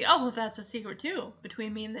weekend? And she's like, oh, well, that's a secret, too,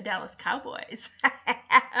 between me and the Dallas Cowboys.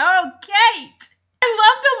 Oh, Kate. I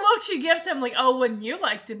love the look she gives him, oh, wouldn't you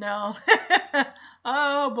like to know?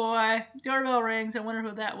 Oh, boy. Doorbell rings. I wonder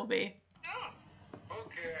who that will be. Who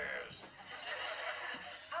cares?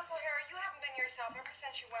 Uncle Harry, you haven't been yourself ever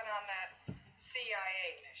since you went on that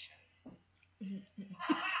CIA mission.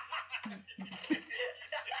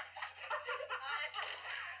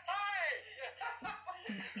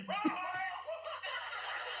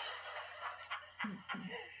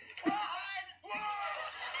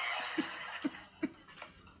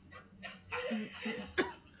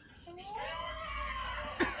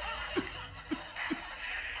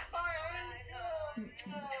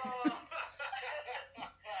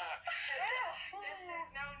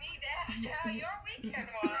 How your weekend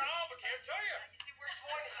was. I can't tell you. We're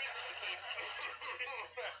sworn to secrecy, Kate.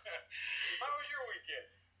 How was your weekend?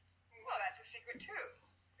 Well, that's a secret, too.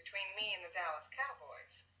 Between me and the Dallas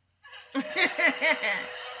Cowboys.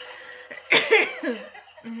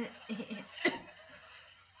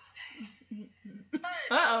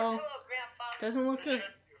 Uh-oh. Hello, Grandfather. Doesn't look good.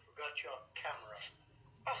 Richard, you forgot your camera.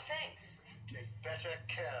 Oh, thanks. Take better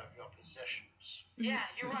care of your possessions. Yeah,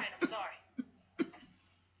 you're right. I'm sorry.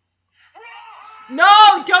 No,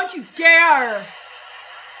 don't you dare.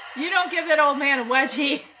 You don't give that old man a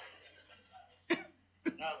wedgie.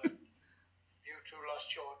 Now then, you two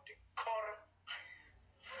lost your decorum.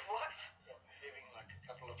 What? You're behaving like a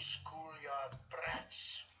couple of schoolyard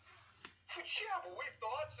brats. Yeah, but we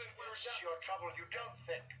thought since we were It's down... your trouble you don't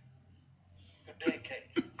think. Good day,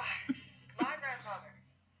 Kate. Goodbye, Grandfather.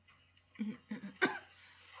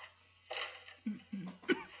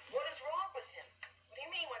 What is wrong with him? What do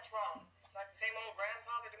you mean, what's wrong? Seems like the same old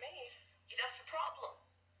grandfather to me. That's the problem.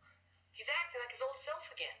 He's acting like his old self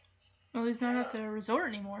again. Well, he's not at the resort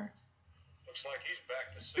anymore. Looks like he's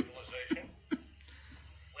back to civilization.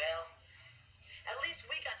 Well, at least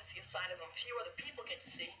we got to see a side of him few other people get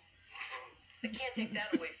to see. They can't take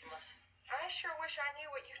that away from us. I sure wish I knew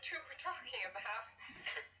what you two were talking about.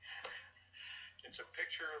 It's a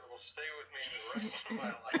picture that will stay with me the rest of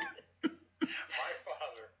my life. My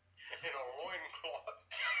father in a loincloth.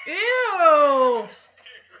 Ew!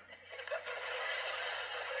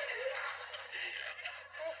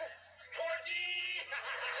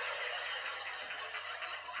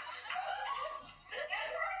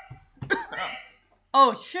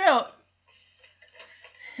 Oh, shoot.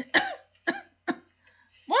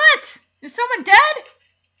 What? Is someone dead?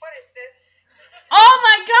 What is this? Oh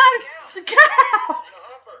my god! The cow!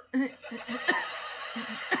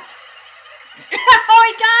 Oh,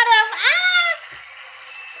 he got him! Ah!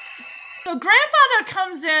 So grandfather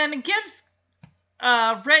comes in and gives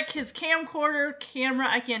Rick his camcorder camera.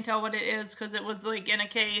 I can't tell what it is because it was like in a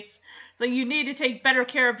case. So you need to take better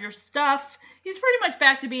care of your stuff. He's pretty much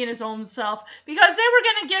back to being his own self because they were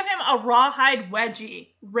going to give him a rawhide wedgie,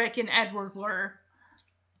 Rick and Edward were.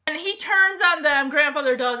 And he turns on them,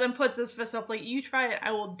 grandfather does, and puts his fist up like, you try it,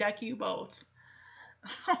 I will deck you both.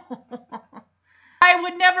 I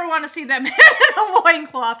would never want to see that man in a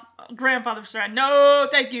loincloth, grandfather's friend. No,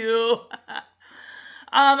 thank you.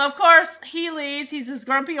 Of course, he leaves. He's his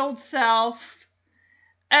grumpy old self.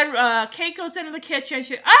 And Kate goes into the kitchen.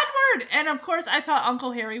 She, Edward! And of course, I thought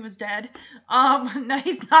Uncle Harry was dead. No,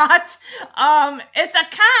 he's not. It's a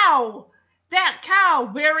cow. That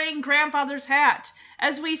cow wearing grandfather's hat.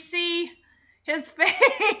 As we see his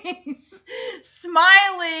face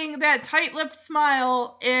smiling, that tight-lipped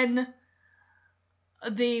smile in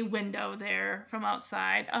the window there from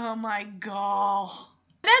outside. Oh my god.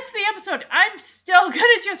 That's the episode. I'm still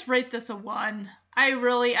gonna just rate this a 1.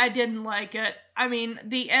 I didn't like it. I mean,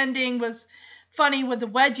 the ending was funny with the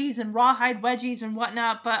wedgies and rawhide wedgies and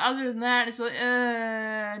whatnot, but other than that, it's like,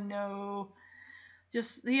 no.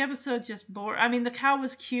 Just, the episode just bored. I mean, the cow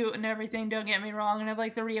was cute and everything, don't get me wrong, and I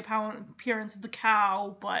like the reappearance of the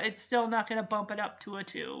cow, but it's still not gonna bump it up to a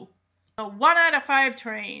 2. So 1 out of 5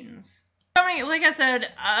 trains. I mean, like I said,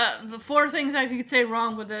 the 4 things I could say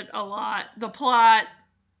wrong with it a lot. The plot,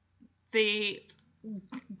 the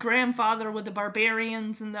grandfather with the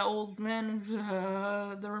barbarians and the old men,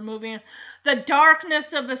 the removing, the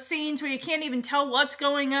darkness of the scenes where you can't even tell what's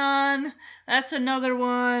going on. That's another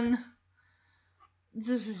one.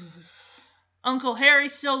 Uncle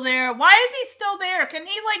Harry's still there. Why is he still there? Can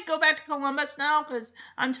he, like, go back to Columbus now? Because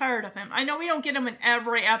I'm tired of him. I know we don't get him in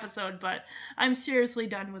every episode, but I'm seriously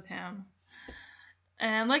done with him.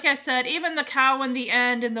 And like I said, even the cow in the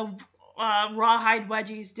end and the rawhide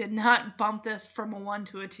wedgies did not bump this from a 1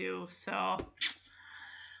 to a 2. So,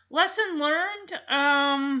 lesson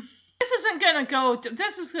learned. This is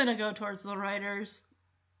gonna go towards the writers.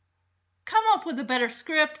 Come up with a better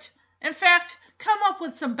script. In fact, come up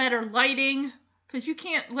with some better lighting. Because you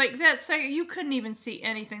can't, like, that second, you couldn't even see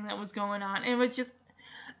anything that was going on. It was just,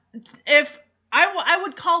 if, I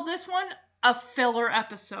would call this one a filler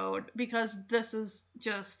episode. Because this is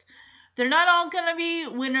just, they're not all going to be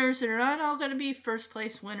winners. They're not all going to be first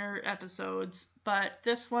place winner episodes. But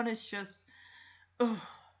this one is just, ugh.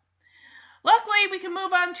 Luckily, we can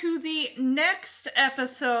move on to the next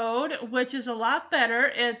episode, which is a lot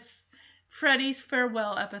better. It's Freddy's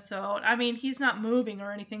farewell episode. I mean, he's not moving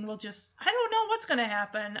or anything. We'll just, I don't know what's going to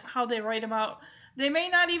happen, how they write him out. They may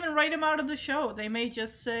not even write him out of the show. They may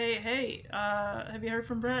just say, hey, have you heard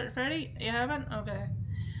from Freddy? You haven't? Okay.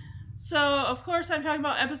 So, of course, I'm talking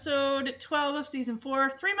about episode 12 of season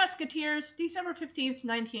 4, Three Musketeers, December 15th,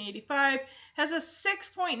 1985. Has a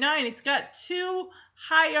 6.9. It's got 2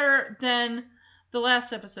 higher than the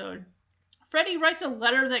last episode. Freddy writes a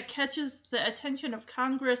letter that catches the attention of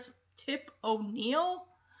Congress Tip O'Neill,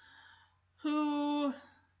 who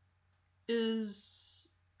is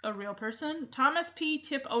a real person. Thomas P.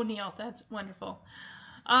 Tip O'Neill. That's wonderful.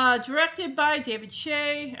 Directed by Jack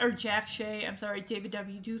Shea, David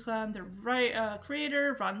W. Duclan, the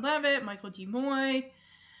creator, Ron Levitt, Michael G. Moy,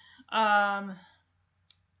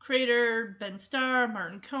 creator, Ben Starr,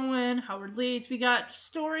 Martin Cohen, Howard Leeds. We got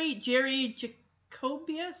story, Jerry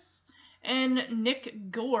Jacobius, and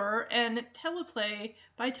Nick Gore, and teleplay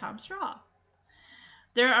by Tom Straw.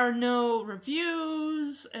 There are no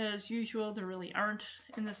reviews, as usual. There really aren't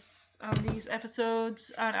on these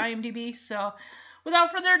episodes on IMDb, so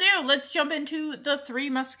without further ado, let's jump into the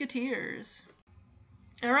Three Musketeers.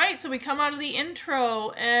 Alright, so we come out of the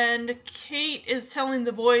intro, and Kate is telling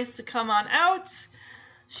the boys to come on out.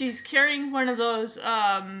 She's carrying one of those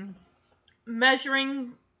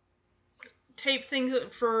measuring tape things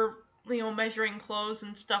for, measuring clothes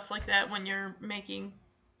and stuff like that when you're making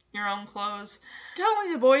your own clothes.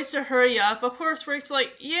 Telling the boys to hurry up. Of course, Rick's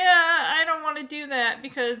like, yeah, I don't want to do that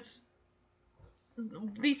because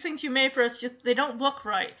these things you made for us, they don't look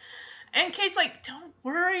right. And Kate's like, don't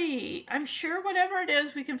worry. I'm sure whatever it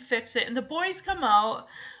is, we can fix it. And the boys come out,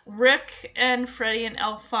 Rick and Freddy and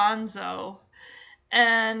Alfonso.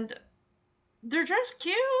 And they're dressed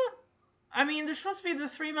cute. I mean, they're supposed to be the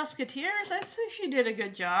Three Musketeers. I'd say she did a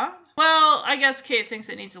good job. Well, I guess Kate thinks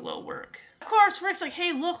it needs a little work. Of course, Rick's like,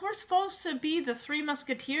 hey, look, we're supposed to be the Three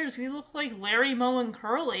Musketeers. We look like Larry, Moe, and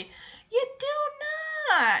Curly. You do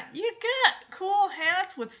not. You got cool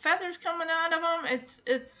hats with feathers coming out of them.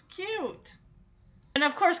 It's cute. And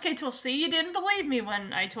of course, Kate will see, you didn't believe me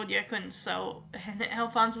when I told you I couldn't sew. And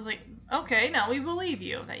Alfonso's like, okay, now we believe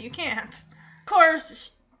you that you can't. Of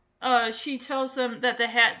course, she tells them that the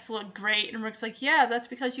hats look great, and Rick's like, yeah, that's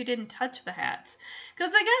because you didn't touch the hats.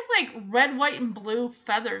 Because they got, like, red, white, and blue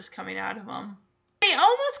feathers coming out of them. They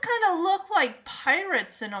almost kind of look like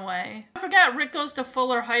pirates in a way. I forgot Rick goes to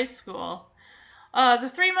Fuller High School.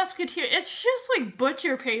 The Three Musketeers, it's just like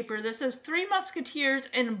butcher paper. This says Three Musketeers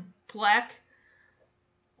in black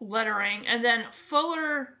lettering, and then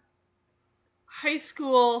Fuller High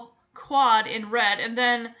School quad in red, and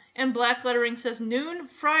then in black lettering says Noon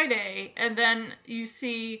Friday, and then you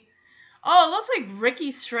see, oh, it looks like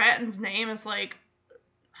Ricky Stratton's name is like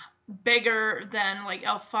bigger than like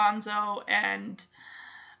Alfonso and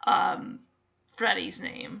Freddy's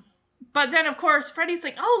name. But then, of course, Freddy's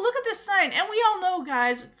like, oh, look at this sign. And we all know,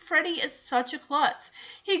 guys, Freddy is such a klutz.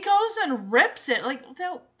 He goes and rips it. Like,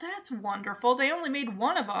 that's wonderful. They only made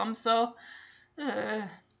one of them, so...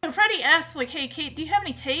 So Freddy asks, like, hey, Kate, do you have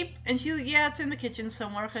any tape? And she's like, yeah, it's in the kitchen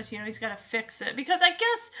somewhere because, you know, he's got to fix it. Because I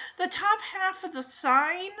guess the top half of the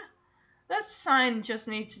sign, that sign just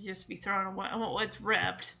needs to just be thrown away. Well, it's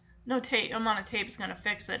ripped. No amount of tape is going to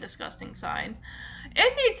fix that disgusting sign.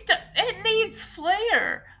 It needs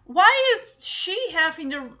flair. Why is she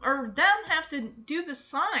having to, or them have to do the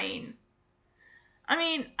sign? I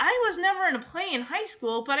mean, I was never in a play in high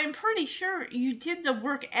school, but I'm pretty sure you did the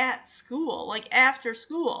work at school, like after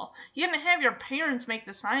school. You didn't have your parents make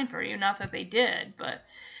the sign for you, not that they did, but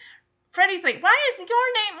Freddy's like, why is your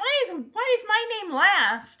name, why is my name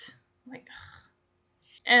last? Like,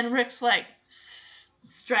 and Rick's like,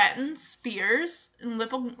 Stratton, Spears, and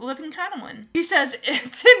Lippincott. He says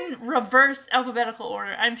it's in reverse alphabetical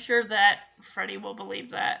order. I'm sure that Freddy will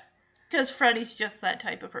believe that. Because Freddy's just that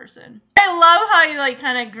type of person. I love how he, like,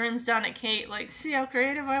 kind of grins down at Kate, like, see how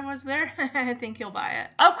creative I was there? I think he'll buy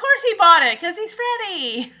it. Of course he bought it, because he's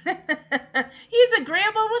Freddy! He's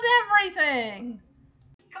agreeable with everything!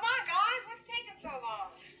 Come on, guys, what's taking so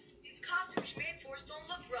long? These costumes you made for us don't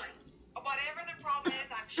look right. Whatever the problem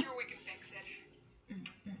is, I'm sure we can fix it.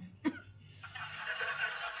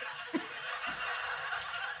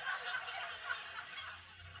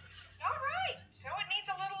 All right, so it needs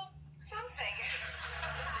a little something.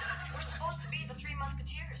 We're supposed to be the Three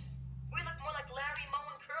Musketeers. We look more like Larry, Moe,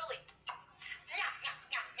 and Curly. And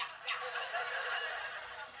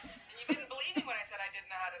you didn't believe me when I said I didn't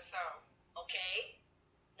know how to sew. Okay,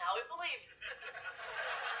 now I believe you.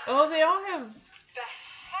 Oh, they all have... The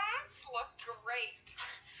hats look great.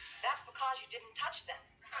 That's because you didn't touch them.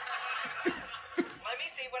 Let me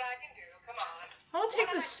see what I can do. Come on. I'll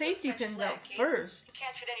take the safety pins out first. You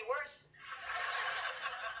can't fit any worse.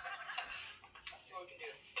 Let's see what we can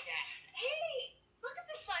do. Yeah. Hey, look at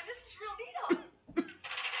this sign. This is real neato.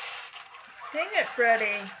 Dang it,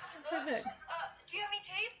 Freddy. Oops. Do you have any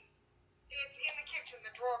tape? It's in the kitchen,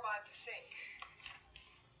 the drawer by the sink.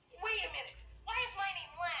 Wait a minute. Why is my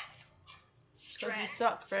name last? Because you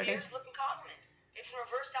suck, Freddy. Spears, Lippincott. It's in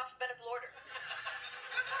reverse alphabetical order.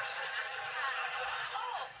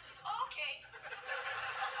 Oh, okay.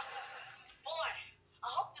 Boy, I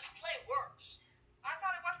hope this play works. I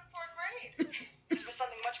thought it wasn't for a grade. It's for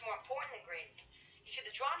something much more important than grades. You see,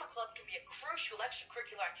 the drama club can be a crucial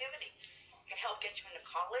extracurricular activity. It can help get you into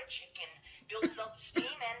college, it can build self-esteem,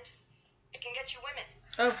 and it can get you women.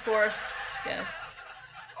 Of course, yes.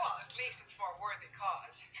 Well, at least it's for a worthy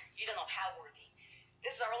cause. You don't know how worthy.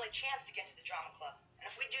 This is our only chance to get to the drama club. And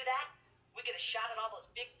if we do that, we get a shot at all those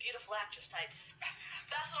big, beautiful actress types.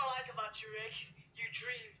 That's what I like about you, Rick. You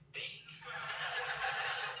dream big.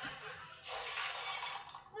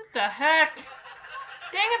 What the heck?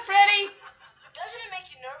 Dang it, Freddy! Doesn't it make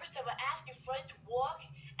you nervous that we're asking Freddy to walk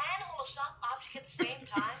and hold a soft object at the same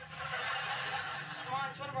time? Come on,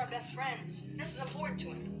 he's one of our best friends. This is important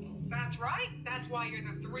to him. That's right. That's why you're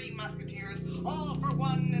the Three Musketeers. All for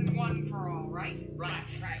one and one for all, right? Right. I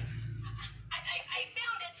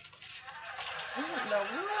found it. I don't know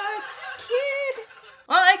what, kid.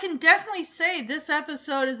 Well, I can definitely say this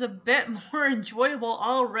episode is a bit more enjoyable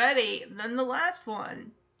already than the last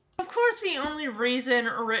one. Of course, the only reason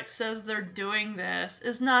Rick says they're doing this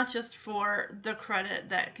is not just for the credit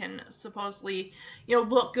that can supposedly,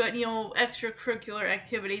 look good, extracurricular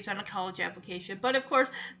activities on a college application. But of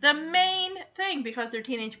course, the main thing, because they're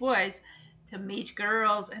teenage boys, to meet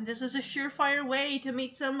girls. And this is a surefire way to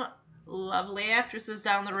meet some lovely actresses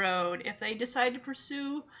down the road if they decide to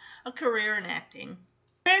pursue a career in acting.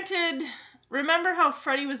 Granted, remember how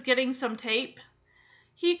Freddy was getting some tape?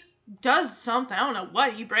 He does something. I don't know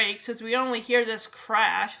what he breaks, since we only hear this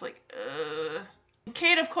crash.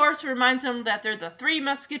 Kate, of course, reminds them that they're the Three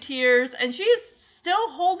Musketeers, and she's still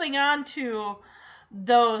holding on to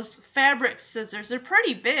those fabric scissors. They're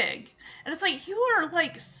pretty big. And it's like, you are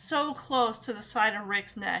like so close to the side of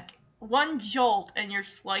Rick's neck. One jolt and you're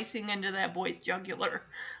slicing into that boy's jugular.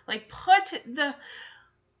 Like, put the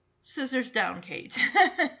scissors down, Kate.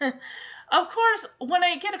 Of course, when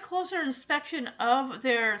I get a closer inspection of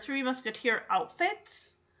their Three Musketeer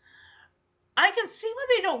outfits, I can see why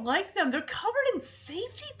they don't like them. They're covered in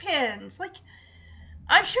safety pins. Like,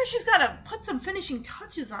 I'm sure she's got to put some finishing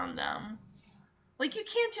touches on them. Like, you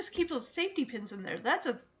can't just keep those safety pins in there. That's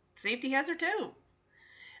a safety hazard, too.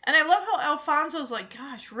 And I love how Alfonso's like,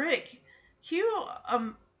 gosh, Rick, can you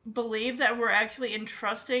believe that we're actually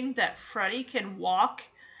entrusting that Freddy can walk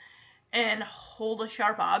and hold a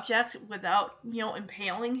sharp object without,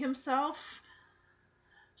 impaling himself?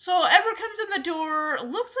 So Edward comes in the door.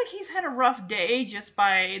 Looks like he's had a rough day just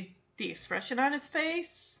by the expression on his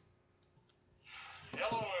face.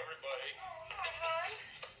 Hello, everybody. Hi.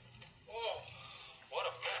 Oh, what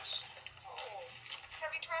a mess. Oh,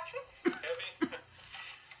 heavy traffic? Heavy?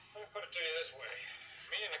 Let me put it to you this way.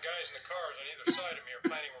 Me and the guys in the cars on either side of me are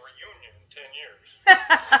planning a reunion in 10 years.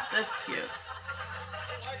 That's cute.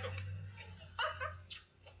 I like them.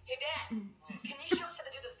 Hey, Dad, can you show us how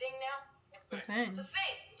to do the thing now? The thing. The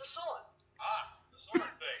thing, the sword. Ah, the sword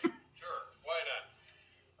thing. Sure, why not?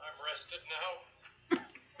 I'm rested now.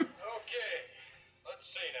 Okay,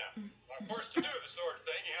 let's see now. Of course, to do the sword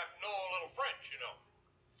thing, you have to know a little French, you know.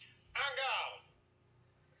 En garde.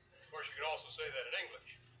 Of course, you can also say that in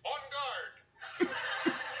English. On guard.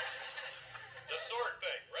 The sword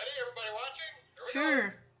thing. Ready? Everybody watching? Here we go.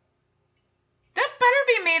 Sure. That better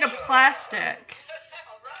be made of plastic.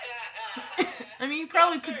 I mean, you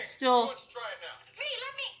probably could still... Let's try it now. Me,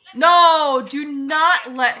 let me. No, do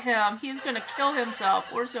not let him. He's going to kill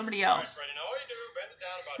himself or somebody All right, else. Freddie, now all you do, bend it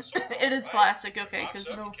down about so far. It is right? plastic, okay, Box because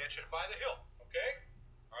up, no... you catch it by the hilt, okay?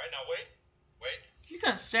 All right, now wait. You're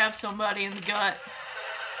going to stab somebody in the gut.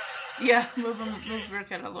 Yeah, move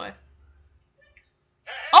Rick out of the way.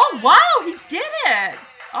 Oh, wow, he did it!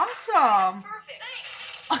 Awesome. Perfect.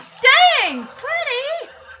 Oh, dang, Freddy!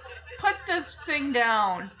 Put this thing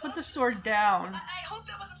down. Put the sword down. I hope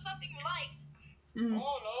that wasn't something you liked. Mm.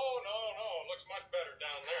 Oh, no. It looks much better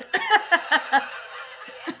down there.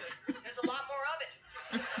 There's a lot more of it.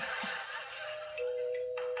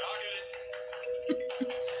 I'll get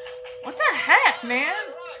it. What the heck, man?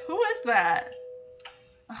 Who is that?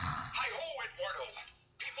 Hi-ho, Eduardo.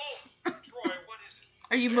 People. Troy, what is it?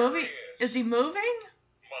 Are you moving? Is he moving?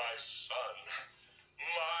 My son.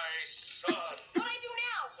 My son. What do I do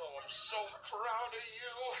now? Oh, I'm so proud of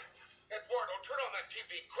you. Eduardo, turn on that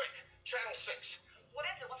TV, quick. Channel 6. What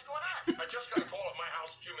is it? What's going on? I just got a call at my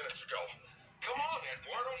house a few minutes ago. Come on,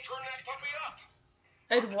 Eduardo, turn that puppy up.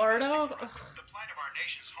 Eduardo? Ugh. The plight of our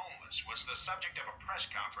nation's homeless was the subject of a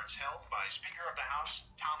press conference held by Speaker of the House,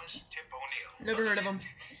 Thomas Tip O'Neill. Never heard of him.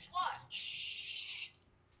 This is what?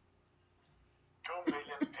 2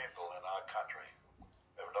 million people in our country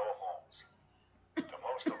have no homes. To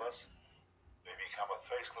most of us, they become a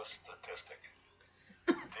faceless statistic.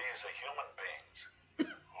 These are human beings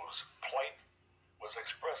whose plight was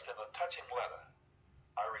expressed in a touching letter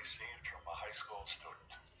I received from a high school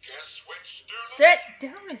student. Guess which student? Sit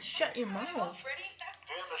down and shut your Oh, mouth. Freddie?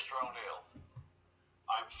 Dear Mr. O'Neill,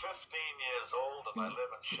 I'm 15 years old and I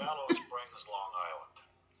live in Shallow Springs, Long Island.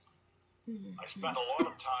 I spend a lot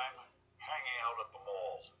of time hanging out at the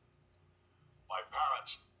mall. My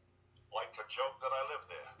parents like to joke that I live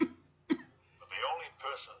there. But the only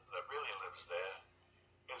person that really lives there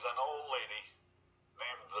is an old lady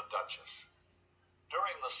named the Duchess.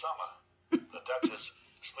 During the summer, the Duchess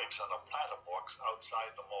sleeps in a planter box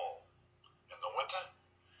outside the mall. In the winter,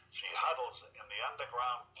 she huddles in the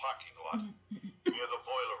underground parking lot near the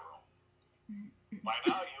boiler room. By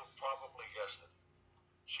now, you've probably guessed it.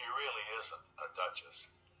 She really isn't a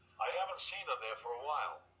Duchess. I haven't seen her there for a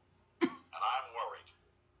while, and I'm worried.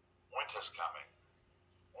 Winter's coming.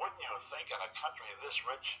 Wouldn't you think in a country this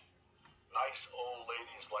rich, nice old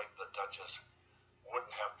ladies like the Duchess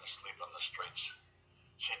wouldn't have to sleep in the streets?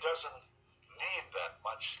 She doesn't need that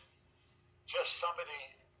much. Just somebody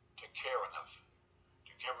to care enough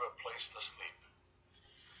to give her a place to sleep.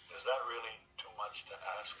 Is that really too much to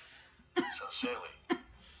ask? Sincerely,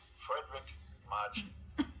 Frederick March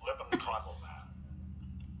Lippenkottleman.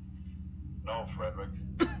 No, Frederick,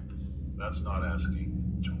 that's not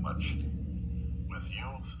asking too much. With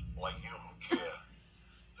youth like you who care,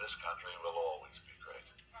 this country will always be great.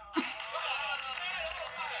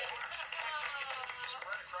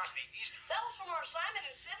 That was from our assignment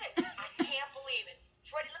in civics. I can't believe it.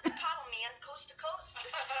 Freddie Lippincottle, man, coast to coast.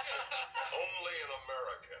 Only in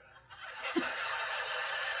America.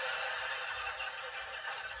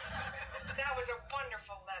 was a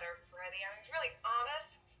wonderful letter, Freddie. I mean, it's really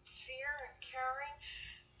honest, sincere, and caring.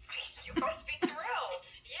 You must be thrilled.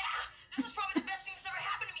 Yeah, this is probably the best thing that's ever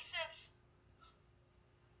happened to me since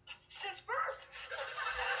birth.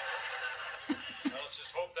 Well, let's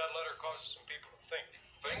just hope that letter causes some people to think.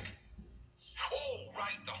 Think? Oh,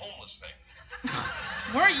 right, the homeless thing.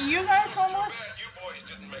 Weren't you guys It's too homeless? bad you boys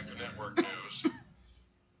didn't make the network news.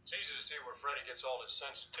 It's easy to see where Freddie gets all his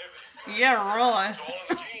sensitivity. Yeah, really. It's all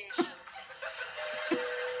in the genes.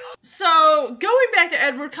 So, going back to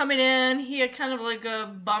Edward coming in, he had kind of like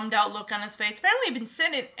a bummed out look on his face. Apparently he'd been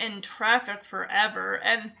sitting in traffic forever,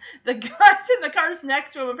 and the guys in the cars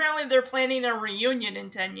next to him, apparently they're planning a reunion in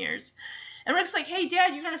 10 years. And Rick's like, hey,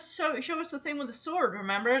 Dad, you're going to show us the thing with the sword,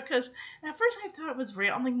 remember? Because at first I thought it was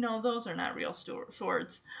real. I'm like, no, those are not real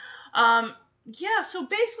swords. Yeah, so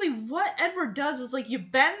basically what Edward does is, like, you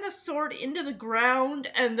bend the sword into the ground,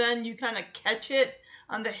 and then you kind of catch it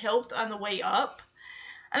on the hilt on the way up.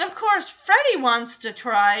 And of course, Freddie wants to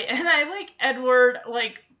try, and I like Edward,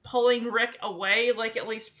 like, pulling Rick away, like, at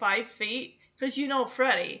least 5 feet, because you know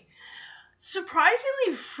Freddie.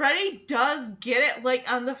 Surprisingly, Freddie does get it, like,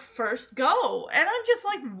 on the first go, and I'm just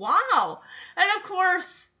like, wow. And of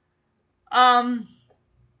course,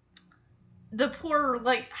 the poor,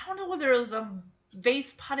 like, I don't know whether it was a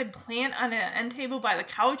vase potted plant on an end table by the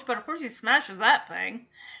couch, but of course he smashes that thing.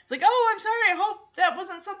 It's like, oh, I'm sorry, I hope that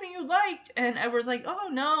wasn't something you liked. And Edward's like, oh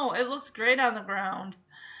no, it looks great on the ground.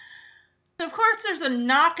 And of course there's a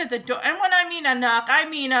knock at the door, and when I mean a knock, I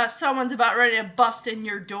mean someone's about ready to bust in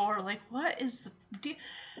your door. Like, what is the deal?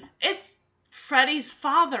 It's Freddie's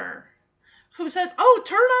father, who says, oh,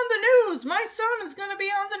 turn on the news, my son is going to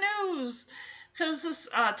be on the news. Because this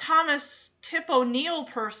Thomas Tip O'Neill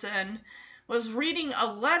person was reading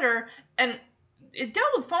a letter, and it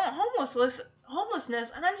dealt with homelessness,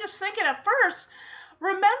 and I'm just thinking at first,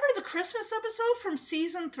 remember the Christmas episode from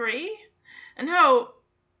season 3? And how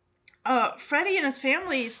Freddie and his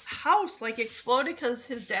family's house, like, exploded because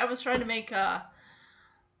his dad was trying to make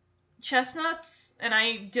chestnuts, and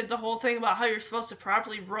I did the whole thing about how you're supposed to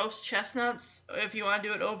properly roast chestnuts if you want to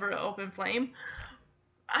do it over an open flame.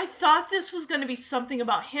 I thought this was going to be something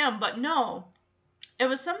about him, but no. It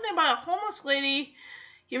was something about a homeless lady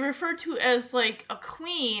he referred to as, like, a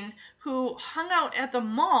queen who hung out at the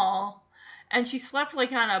mall, and she slept,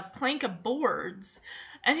 like, on a plank of boards.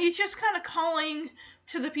 And he's just kind of calling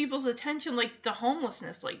to the people's attention, like, the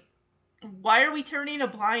homelessness. Like, why are we turning a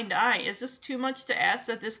blind eye? Is this too much to ask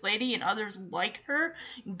that this lady and others like her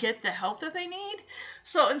get the help that they need?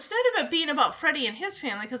 So instead of it being about Freddie and his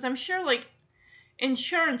family, because I'm sure, like,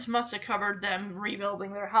 insurance must have covered them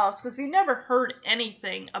rebuilding their house, because we never heard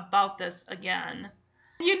anything about this again.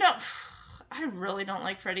 You know, I really don't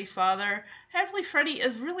like Freddie's father. Happily, Freddie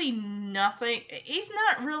is really nothing. He's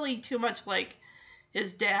not really too much like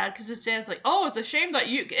his dad, because his dad's like, oh, it's a shame that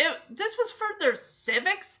this was for their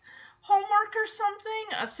civics homework or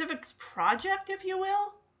something, a civics project, if you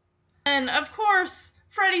will. And of course,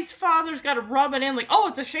 Freddie's father's got to rub it in, like, oh,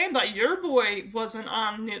 it's a shame that your boy wasn't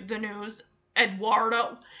on the news.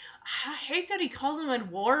 Eduardo. I hate that he calls him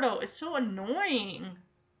Eduardo. It's so annoying.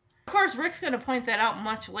 Of course, Rick's going to point that out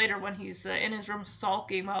much later when he's in his room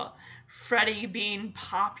sulking about Freddie being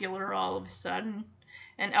popular all of a sudden.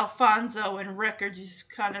 And Alfonso and Rick are just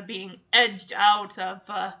kind of being edged out of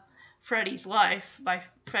Freddie's life by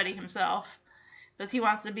Freddie himself. Because he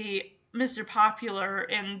wants to be Mr. Popular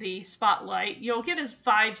in the spotlight. You'll get his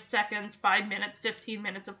 5 seconds, 5 minutes, 15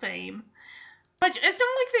 minutes of fame. But it's not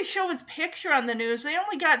like they show his picture on the news. They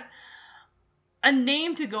only got a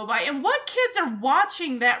name to go by. And what kids are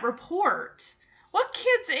watching that report? What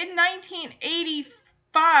kids in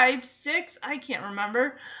 1985, 6, I can't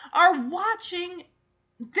remember, are watching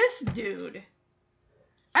this dude?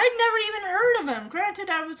 I'd never even heard of him. Granted,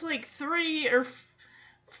 I was like 3, or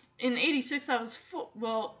in 86 I was 4.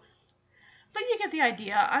 Well, but you get the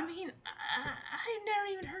idea. I mean, I've never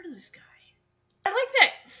even heard of this guy. I like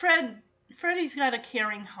that Freddie's got a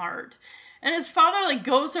caring heart. And his father, like,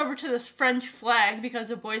 goes over to this French flag because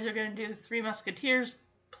the boys are going to do the Three Musketeers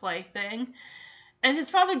play thing. And his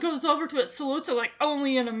father goes over to it, salutes it, like,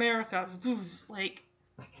 only in America. Like,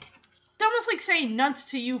 it's almost like saying nuts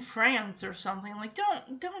to you, France, or something. Like,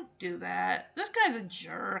 don't do that. This guy's a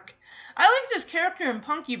jerk. I like this character in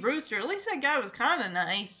Punky Brewster. At least that guy was kind of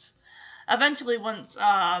nice. Eventually, once,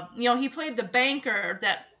 he played the banker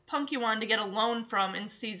that Punky wanted to get a loan from in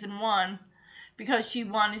season 1 because she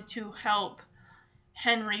wanted to help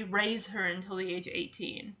Henry raise her until the age of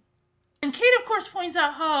 18. And Kate, of course, points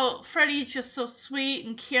out how Freddie is just so sweet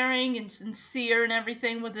and caring and sincere and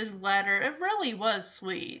everything with his letter. It really was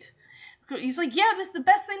sweet. He's like, yeah, this is the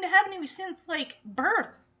best thing to happen to me since, like,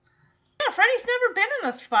 birth. Yeah, Freddy's never been in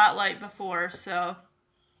the spotlight before, so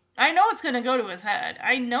I know it's going to go to his head.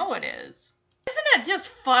 I know it is. Isn't it just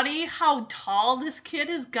funny how tall this kid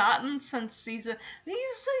has gotten since season... He's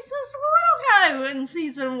this little guy in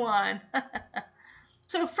season 1.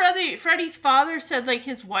 So Freddy's father said, like,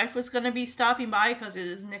 his wife was going to be stopping by because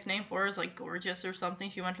his nickname for her is, like, Gorgeous or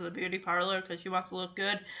something. She went to the beauty parlor because she wants to look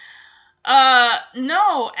good.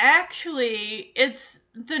 No, actually, it's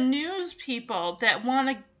the news people that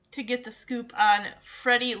want to get the scoop on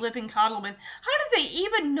Freddy Living Coddleman. How did they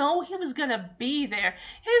even know he was going to be there?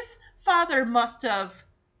 His father must have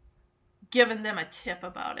given them a tip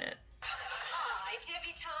about it. Hi,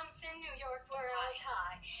 Debbie Thompson, New York World.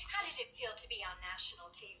 Hi. How did it feel to be on national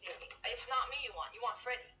TV? It's not me you want. You want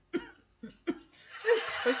Freddy.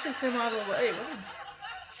 Pushes him out of the way.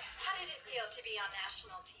 How did it feel to be on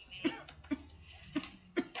national TV?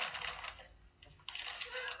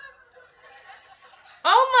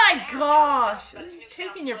 Oh my gosh! He's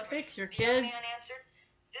taking your picture, The kid. young man answered,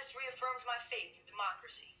 "This reaffirms my faith in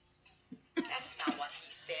democracy." That's not what he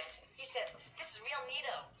said. He said, "This is real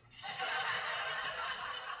neato."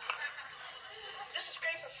 This is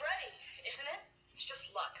great for Freddy, isn't it? It's just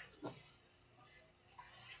luck.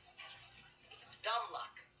 Dumb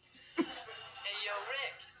luck. Hey, yo,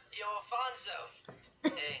 Rick. Yo, Alfonso.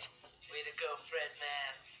 Hey, way to go, Fred,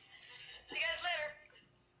 man. See you guys later.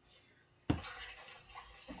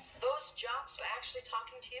 Those jocks are actually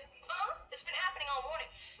talking to you? It's been happening all morning.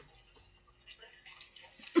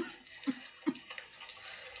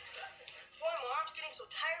 Boy, my arm's getting so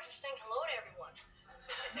tired from saying hello to everyone.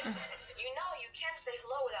 You know you can't say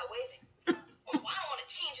hello without waving. Oh, I don't want to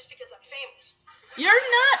change just because I'm famous. You're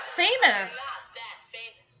not famous. I'm not that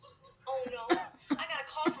famous. Oh, no. I got a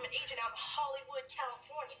call from an agent out in Hollywood,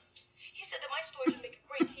 California. He said that my story could make a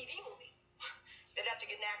great TV movie. They'd have to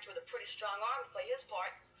get an actor with a pretty strong arm to play his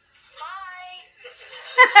part. Hi.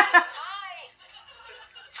 Hi.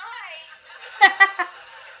 Hi.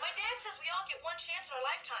 My dad says we all get one chance in our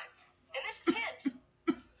lifetime, and this is his.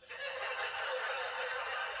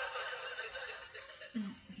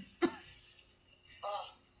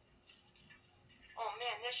 Oh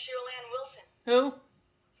man, there's Cheryl Ann Wilson. Who?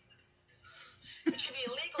 It should be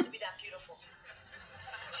illegal to be that beautiful.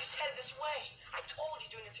 She's headed this way. I told you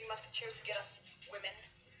doing the Three Musketeers would get us women.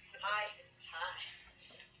 Hi. Hi.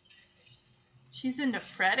 She's into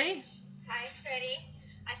Freddy? Hi, Freddie.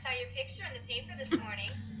 I saw your picture in the paper this morning.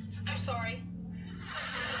 I'm sorry.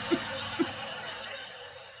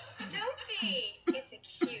 Don't be. It's a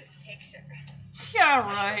cute picture. Yeah,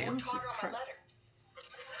 right. Worked harder on my letter.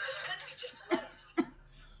 This couldn't be just a letter.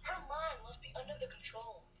 Her mind must be under the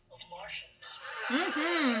control of Martians.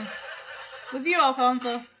 Mm-hmm. With you,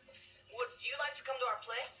 Alfonso. Would you like to come to our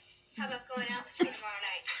play? How about going out with me tomorrow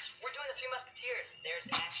night? We're doing the Three Musketeers. There's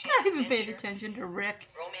action, Not even paid adventure, attention to Rick.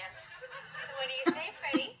 romance. So what do you say,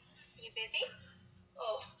 Freddie? You busy?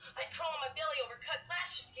 Oh, I'd crawl on my belly over cut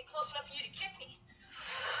glass just to get close enough for you to kick me.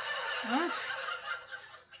 What?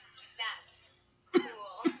 That's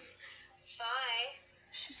cool. Bye.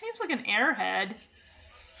 She seems like an airhead.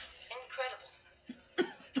 Incredible.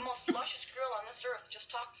 The most luscious girl on this earth just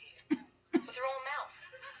talked to you. With her own mouth.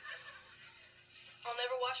 I'll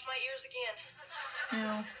never wash my ears again.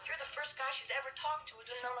 Ew. You're the first guy she's ever talked to who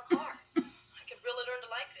didn't own a car. I could really learn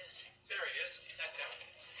to like this. There he is. That's him.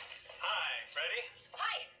 Hi, Freddie.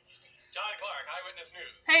 Hi. John Clark, Eyewitness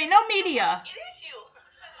News. Hey, no media. It is you.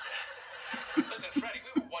 Listen, Freddie,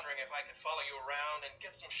 we were wondering if I could follow you around and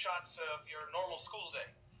get some shots of your normal school day.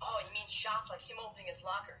 Oh, you mean shots like him opening his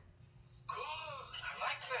locker? Good. I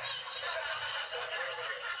like that. So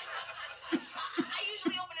I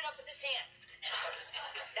usually open it up with this hand.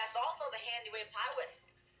 That's also the hand he waves high with.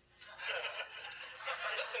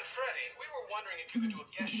 Listen, Freddie, we were wondering if you could do a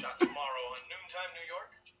guest shot tomorrow on Noontime New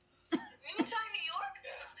York. Noontime New York?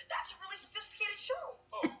 Yeah. That's a really sophisticated show.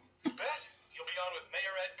 Oh, you bet. You'll be on with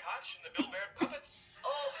Mayor Ed Koch and the Bill Baird Puppets.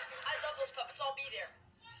 Oh, I love those puppets. I'll be there.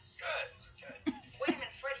 Good, good. Wait a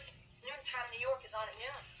minute, Freddie. Noontime New York is on at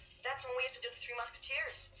noon. That's when we have to do the Three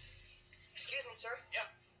Musketeers. Excuse me, sir. Yeah.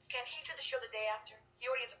 Can he do the show the day after? He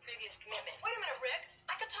already has a previous commitment. Wait a minute, Rick.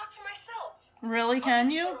 I could talk for myself. Really, I'll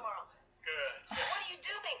can do the you? show tomorrow. Good. What are you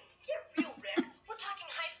doing? Get real, Rick. We're talking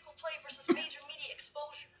high school play versus major media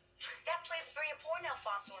exposure. That play is very important,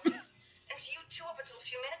 Alfonso and me. And to you two up until a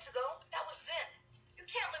few minutes ago, that was then. You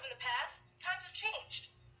can't live in the past. Times have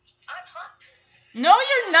changed. I'm hot. No,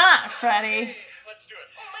 you're not, Freddie. Hey, let's do it.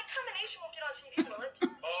 Oh, my combination won't get on TV, will it?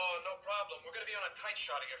 Oh, no problem. We're going to be on a tight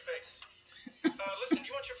shot of your face. Listen, do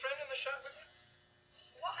you want your friend in the shot with you?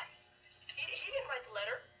 Why? He didn't write the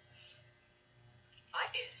letter.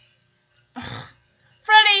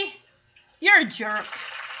 you're a jerk.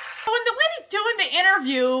 When the lady's doing the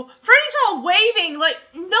interview, Freddie's all waving like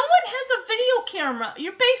no one has a video camera.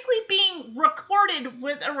 You're basically being recorded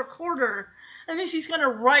with a recorder, and then she's gonna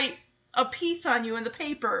write a piece on you in the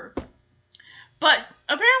paper. But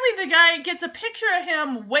apparently the guy gets a picture of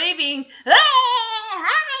him waving, "Hey,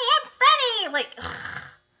 hi, I'm Freddie!" Like, ugh.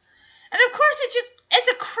 And of course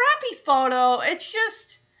it's a crappy photo.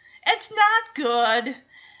 It's not good.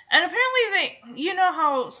 And apparently you know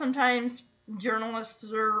how sometimes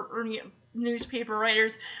journalists or newspaper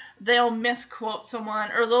writers, they'll misquote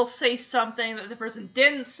someone, or they'll say something that the person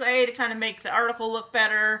didn't say to kind of make the article look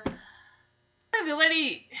better. The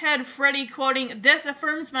lady had Freddie quoting, "This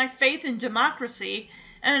affirms my faith in democracy,"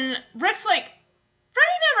 and Rick's like,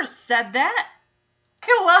 "Freddie never said that."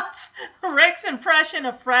 I love Rick's impression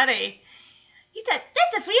of Freddie. He said,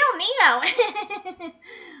 "That's a real neato."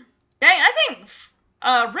 Dang, I think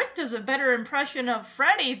Rick does a better impression of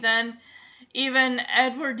Freddie than even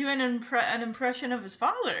Edward doing an impression of his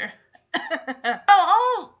father.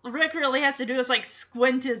 All Rick really has to do is like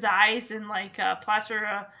squint his eyes and like plaster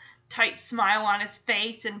a tight smile on his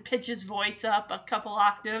face and pitch his voice up a couple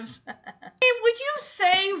octaves. I mean, would you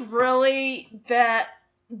say really that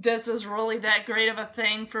this is really that great of a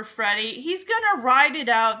thing for Freddie? He's gonna ride it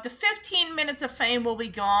out. The 15 minutes of fame will be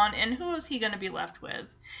gone, and who is he gonna be left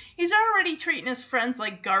with? He's already treating his friends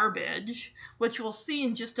like garbage, which we'll see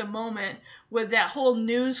in just a moment with that whole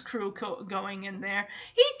news crew going in there.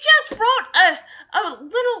 He just wrote a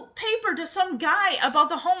little paper to some guy about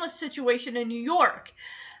the homeless situation in New York.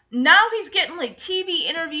 Now he's getting like TV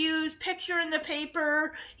interviews, picture in the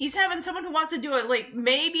paper. He's having someone who wants to do it, like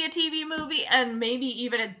maybe a TV movie and maybe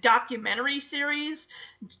even a documentary series.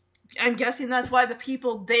 I'm guessing that's why the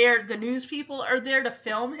people there, the news people, are there to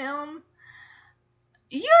film him.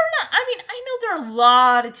 I know there are a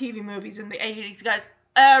lot of TV movies in the 80s, guys.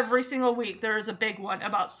 Every single week there is a big one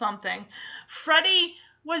about something. Freddie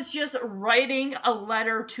was just writing a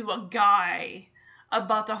letter to a guy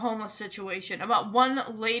about the homeless situation, about one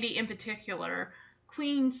lady in particular,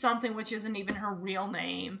 Queen something, which isn't even her real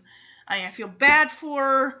name. I feel bad for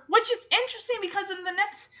her, which is interesting because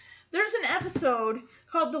there's an episode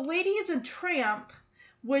called The Lady is a Tramp,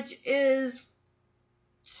 which is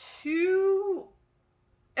 2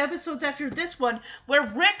 episodes after this one, where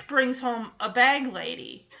Rick brings home a bag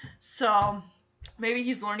lady. So maybe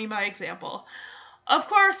he's learning by example. Of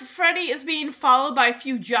course, Freddie is being followed by a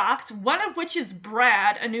few jocks, one of which is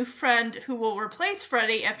Brad, a new friend who will replace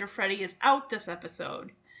Freddie after Freddie is out this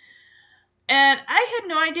episode. And I had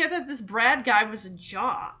no idea that this Brad guy was a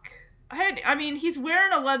jock. He's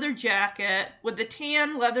wearing a leather jacket with the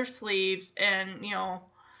tan leather sleeves and,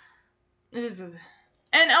 And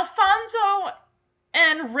Alfonso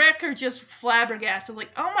and Rick are just flabbergasted,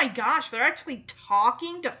 like, oh my gosh, they're actually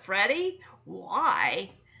talking to Freddie?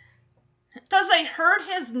 Why? Because I heard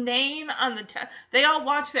his name on they all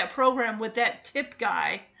watched that program with that tip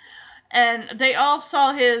guy, and they all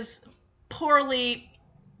saw his poorly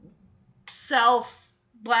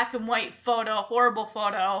black and white photo, horrible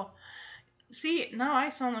photo. See, now I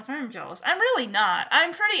sound like I'm jealous. I'm really not.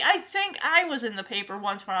 I think I was in the paper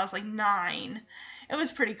once when I was like 9. It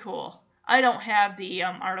was pretty cool. I don't have the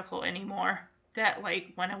article anymore. That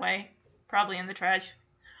went away, probably in the trash.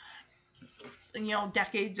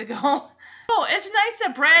 Decades ago. Oh, it's nice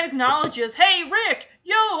that Brad acknowledges, hey, Rick,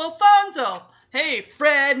 yo, Alfonso, hey,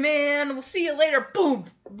 Fred, man, we'll see you later, boom,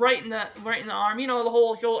 right in the arm, the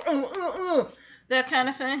whole shoulder, that kind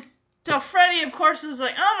of thing. So Freddie, of course, is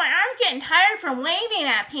like, oh, my arm's getting tired from waving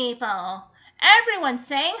at people. Everyone's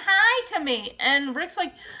saying hi to me. And Rick's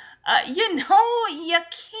like, you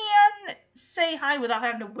can say hi without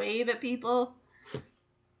having to wave at people.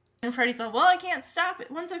 And Freddie's like, well, I can't stop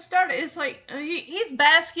it. Once I've started, it's like, he's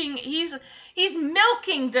basking, he's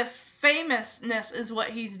milking this famousness is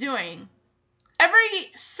what he's doing.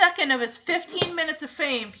 Every second of his 15 minutes of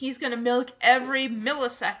fame, he's going to milk every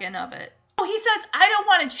millisecond of it. Oh, he says, I don't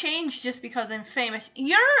want to change just because I'm famous.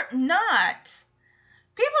 You're not.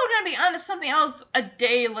 People are going to be on to something else a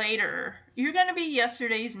day later. You're going to be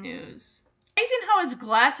yesterday's news. Amazing how his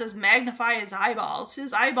glasses magnify his eyeballs.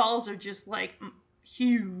 His eyeballs are just like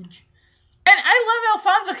huge. And I love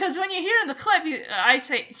Alfonso because when you hear in the clip, I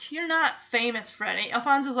say, you're not famous, Freddie.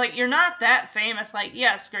 Alfonso's like, you're not that famous. Like,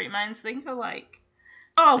 yes, great minds think alike.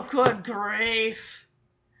 Oh, good grief.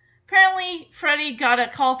 Apparently, Freddie got a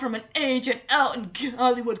call from an agent out in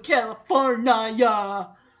Hollywood, California,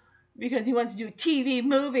 because he wants to do a TV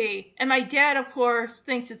movie. And my dad, of course,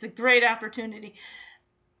 thinks it's a great opportunity.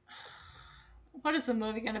 What is the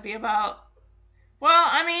movie going to be about? Well,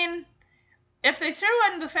 if they threw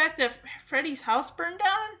in the fact that Freddie's house burned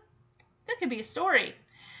down, That could be a story.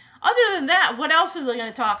 Other than that, what else are they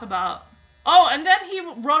going to talk about? Oh, and then he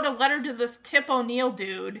wrote a letter to this Tip O'Neill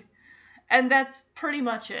dude. And that's pretty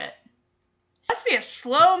much it. Must be a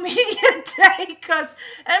slow media day, and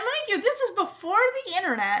mind you, this is before the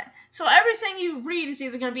internet, so everything you read is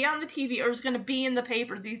either going to be on the TV or is going to be in the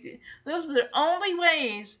paper. Those are the only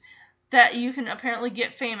ways that you can apparently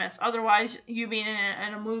get famous. Otherwise, you being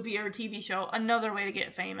in a movie or a TV show, another way to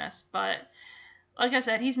get famous. But like I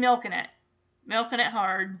said, he's milking it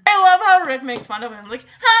hard. I love how Rick makes fun of him. Like,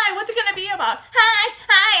 hi, what's it going to be about?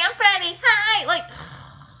 Hi, I'm Freddy. Hi, like.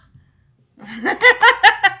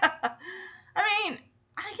 I mean,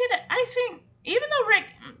 I get it. I think, even though Rick,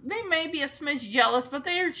 they may be a smidge jealous, but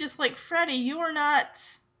they are just like, Freddy, you are not.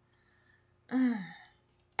 I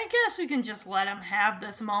guess we can just let him have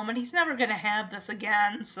this moment. He's never going to have this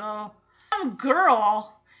again, so. Some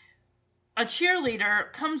girl, a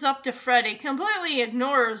cheerleader, comes up to Freddy, completely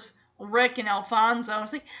ignores Rick and Alfonso.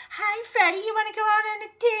 It's like, hi, Freddy, you want to go out on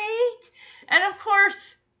a date? And of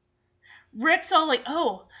course, Rick's all like,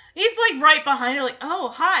 oh, he's like right behind her, like, oh,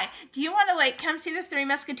 hi, do you want to like come see the Three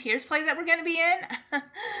Musketeers play that we're going to be in?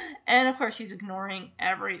 And of course she's ignoring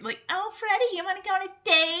like, oh, Freddy, you want to go on a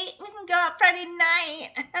date? We can go out Friday night.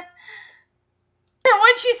 And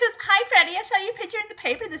when she says, hi, Freddy, I saw your picture in the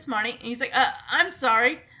paper this morning. And he's like, I'm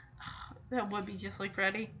sorry. Oh, that would be just like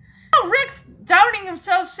Freddy. Oh, Rick's doubting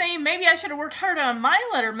himself, saying, maybe I should have worked harder on my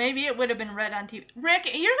letter. Maybe it would have been read on TV. Rick,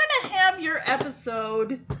 you're going to have your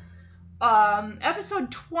episode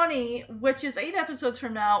 20, which is 8 episodes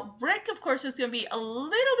from now. Rick, of course, is going to be a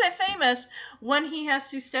little bit famous when he has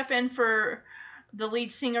to step in for the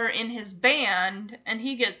lead singer in his band, and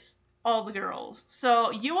he gets all the girls.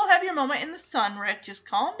 So you will have your moment in the sun, Rick. Just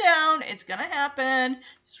calm down. It's going to happen.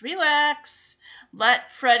 Just relax.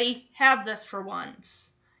 Let Freddy have this for once.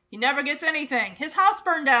 He never gets anything. His house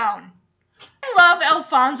burned down. I love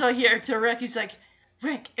Alfonso here to Rick. He's like,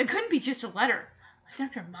 Rick, it couldn't be just a letter. I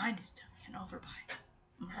think your mind is taken over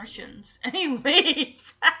by Martians. And he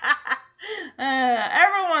leaves.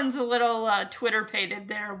 Everyone's a little Twitter-pated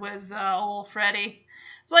there with old Freddy.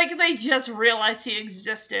 It's like they just realized he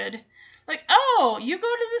existed. Like, oh, you go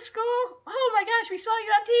to this school? Oh my gosh, we saw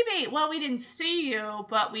you on TV. Well, we didn't see you,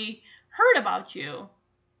 but we heard about you.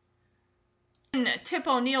 And Tip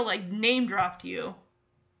O'Neill, like, name-dropped you.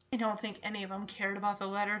 I don't think any of them cared about the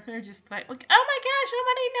letter. They're just like, oh my gosh,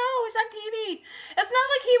 somebody knows on TV. It's not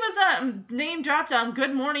like he was name-dropped on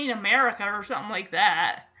Good Morning America or something like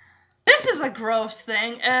that. This is a gross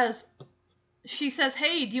thing, as she says,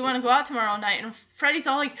 hey, do you want to go out tomorrow night? And Freddy's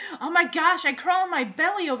all like, oh my gosh, I crawl on my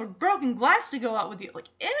belly over broken glass to go out with you. Like,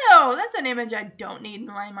 ew, that's an image I don't need in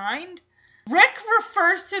my mind. Rick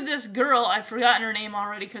refers to this girl, I've forgotten her name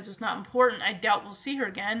already because it's not important. I doubt we'll see her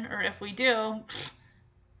again, or if we do.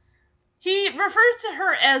 He refers to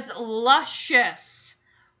her as luscious.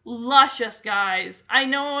 Luscious, guys. I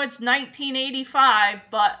know it's 1985,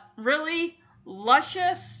 but really?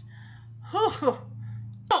 Luscious? Whew.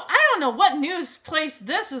 Oh, I don't know what news place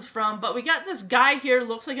this is from, but we got this guy here,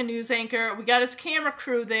 looks like a news anchor. We got his camera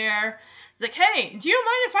crew there. He's like, hey, do you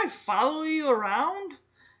mind if I follow you around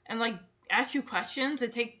and, like, ask you questions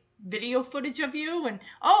and take video footage of you? And,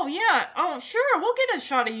 oh, yeah, oh, sure, we'll get a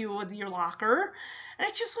shot of you with your locker. And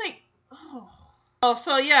it's just like, oh. Oh,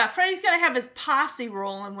 so, yeah, Freddy's going to have his posse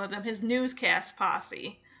rolling with him, his newscast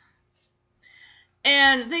posse.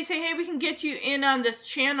 And they say, hey, we can get you in on this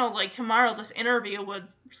channel, like, tomorrow, this interview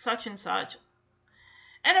with such and such.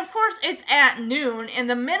 And, of course, it's at noon, in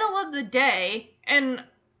the middle of the day, and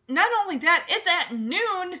not only that, it's at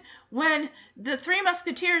noon when the Three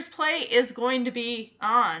Musketeers play is going to be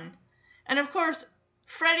on. And, of course,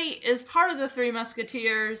 Freddy is part of the Three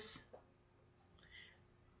Musketeers,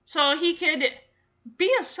 so he could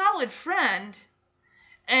be a solid friend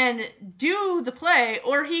and do the play,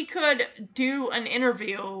 or he could do an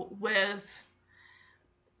interview with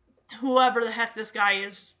whoever the heck this guy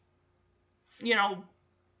is, you know,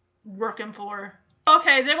 working for.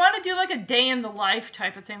 Okay, they want to do like a day in the life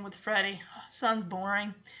type of thing with Freddy. Sounds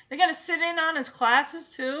boring. They're going to sit in on his classes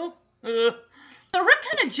too? Ugh. So Rick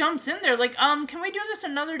kind of jumps in there like, can we do this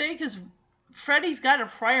another day? Because Freddy's got a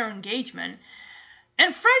prior engagement.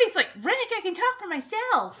 And Freddy's like, Rick, I can talk for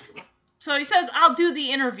myself. So he says, I'll do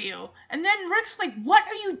the interview. And then Rick's like, what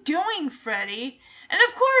are you doing, Freddy? And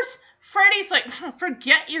of course, Freddy's like,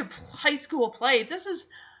 forget your high school play. This is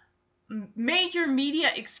major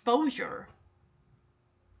media exposure.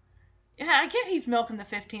 Yeah, I get he's milking the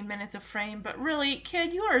 15 minutes of frame, but really,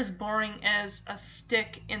 kid, you are as boring as a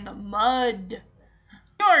stick in the mud.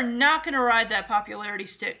 You are not going to ride that popularity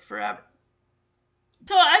stick forever.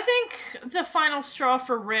 So I think the final straw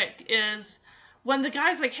for Rick is when the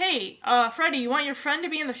guy's like, hey, Freddy, you want your friend to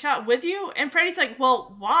be in the shot with you? And Freddy's like,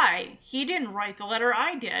 well, why? He didn't write the letter,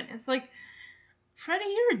 I did. It's like, Freddy,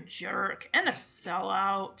 you're a jerk and a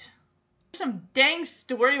sellout. Some dang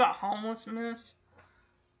story about homelessness.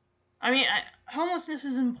 I mean, homelessness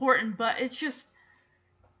is important, but it's just,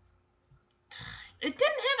 it didn't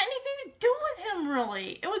have anything to do with him,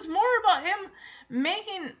 really. It was more about him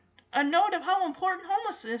making a note of how important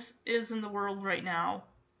homelessness is in the world right now.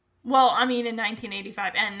 Well, I mean, in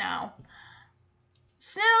 1985 and now.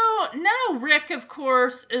 So, now Rick, of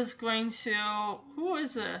course, is going to... Who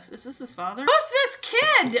is this? Is this his father? Who's this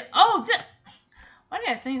kid? Oh, why did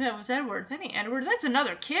I think that was Edward? That ain't Edward. That's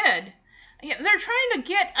another kid. Yeah, they're trying to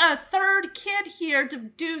get a third kid here to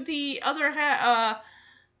do the other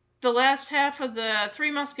the last half of the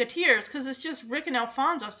Three Musketeers, because it's just Rick and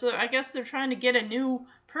Alfonso, so I guess they're trying to get a new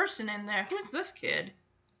person in there. Who's this kid?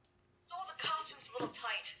 So the costume's a little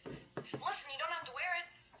tight. Listen, you don't have to wear it.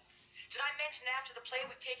 Did I mention after the play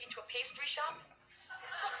we'd take you to a pastry shop?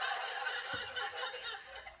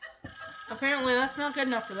 Apparently that's not good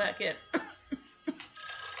enough for that kid.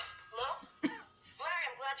 Hello? Larry,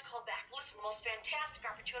 I'm glad you called back. Listen, the most fantastic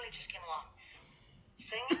opportunity just came along.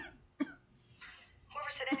 Singing? Whoever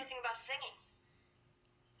said anything about singing?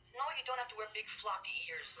 No, you don't have to wear big floppy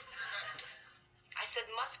ears. I said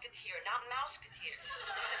musketeer, not mouseketeer.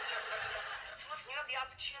 So listen, you have the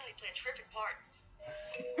opportunity to play a terrific part.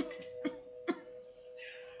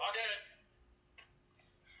 Okay.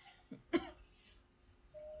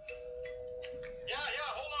 Yeah,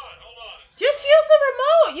 hold on. Just use the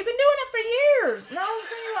remote. You've been doing it for years. Now I'm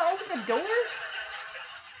saying you want to open the door?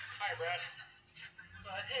 Hi, Brad.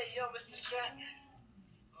 Hey, yo, Mr. Stratton.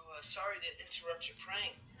 Oh, sorry to interrupt your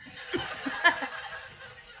praying.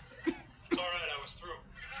 It's all right, I was through.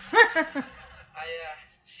 I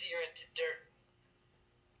see you're into dirt.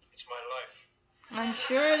 It's my life. I'm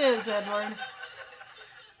sure it is, Edward.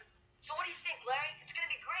 So what do you think, Larry? It's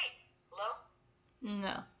gonna be great. Hello?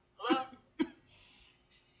 No. Hello?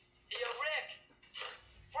 Yo, Rick.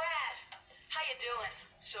 Brad, how you doing?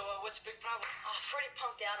 So, what's the big problem? Oh, Freddie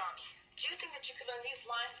punked out on me. Do you think that you could learn these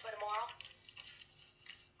lines by tomorrow?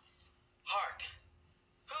 Hark.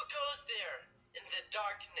 Who goes there in the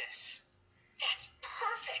darkness? That's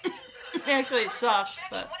perfect. Actually, it sucks,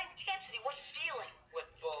 Jackson, but... what intensity, what feeling? What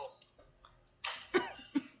bull?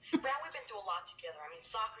 Brad, we've been through a lot together. I mean,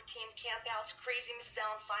 soccer team, campouts, crazy Mrs.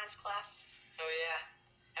 Allen's science class. Oh, yeah.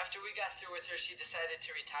 After we got through with her, she decided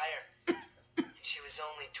to retire. And she was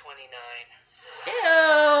only 29.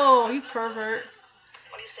 Ew, you pervert.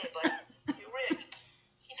 What do you say, buddy? Hey, Rick.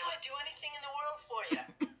 You know I'd do anything in the world for you.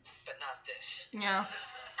 But not this. Yeah.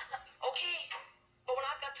 Okay, but when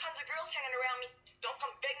I've got tons of girls hanging around me, don't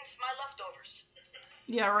come begging for my leftovers.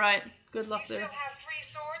 Yeah, right. Good luck You there. still have 3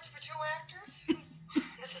 swords for 2 actors?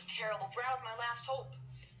 This is terrible. Brad was my last hope.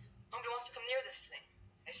 Nobody wants to come near this thing.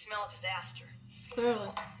 I smell a disaster.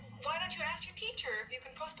 Clearly. Why don't you ask your teacher if you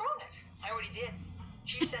can postpone it? I already did.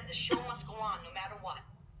 She said the show must go on no matter what.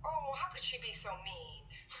 Oh, how could she be so mean?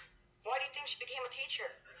 Why do you think she became a teacher?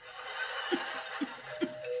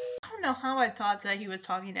 I don't know how I thought that he was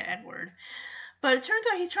talking to Edward. But it turns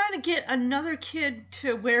out he's trying to get another kid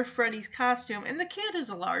to wear Freddy's costume, and the kid is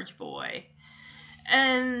a large boy.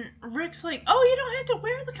 And Rick's like, oh, you don't have to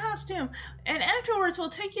wear the costume. And afterwards,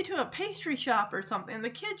 we'll take you to a pastry shop or something. And the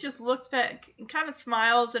kid just looks back and kind of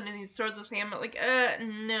smiles, and then he throws his hand up like,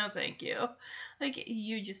 no, thank you. Like,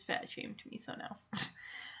 you just fat-shamed me, so no.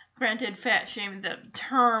 Granted, fat-shamed, the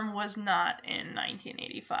term was not in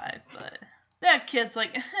 1985, but that kid's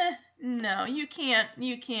like, no, you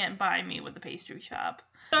can't buy me with the pastry shop.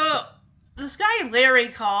 So this guy Larry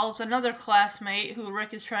calls, another classmate who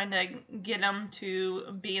Rick is trying to get him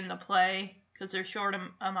to be in the play because they're short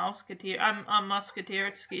a musketeer,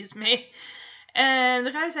 excuse me. And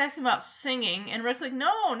the guy's asking about singing, and Rick's like, no,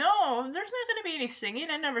 there's not going to be any singing.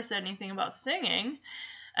 I never said anything about singing.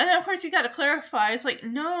 And then, of course, you got to clarify. It's like,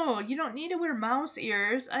 no, you don't need to wear mouse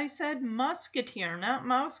ears. I said musketeer, not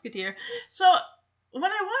mouseketeer. So when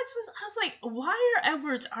I watched this, I was like, why are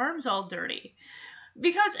Edward's arms all dirty?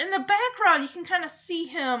 Because in the background, you can kind of see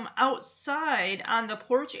him outside on the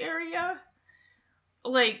porch area,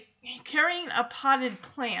 like carrying a potted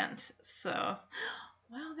plant. So,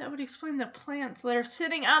 well, that would explain the plants that are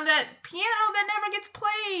sitting on that piano that never gets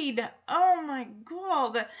played. Oh my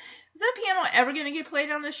god. Is that piano ever going to get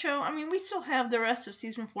played on the show? I mean, we still have the rest of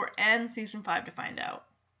Season 4 and Season 5 to find out.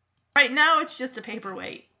 Right now, it's just a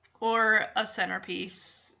paperweight or a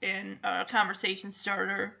centerpiece in a conversation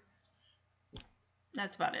starter.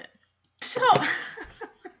 That's about it. So,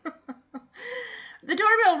 The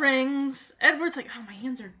doorbell rings. Edward's like, oh, my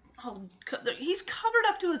hands are all... He's covered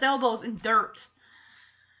up to his elbows in dirt.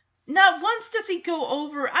 Not once does he go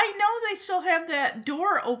over. I know they still have that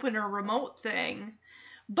door opener remote thing.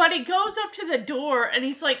 But he goes up to the door and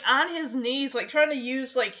he's like on his knees, like trying to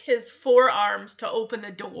use like his forearms to open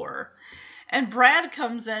the door. And Brad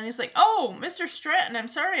comes in. He's like, oh, Mr. Stratton, I'm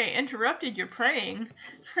sorry I interrupted your praying.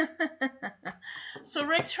 So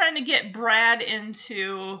Rick's trying to get Brad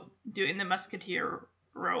into doing the musketeer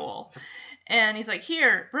role. And he's like,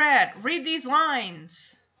 here, Brad, read these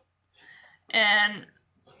lines. And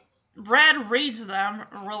Brad reads them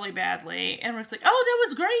really badly, and Rick's like, oh, that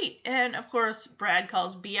was great. And, of course, Brad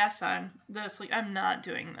calls BS on this, like, I'm not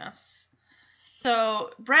doing this.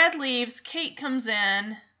 So, Brad leaves, Kate comes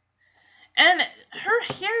in, and her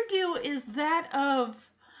hairdo is that of,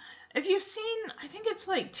 if you've seen, I think it's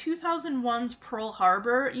like 2001's Pearl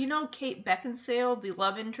Harbor, you know Kate Beckinsale, the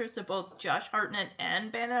love interest of both Josh Hartnett and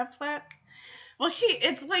Ben Affleck? Well,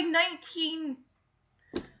 it's like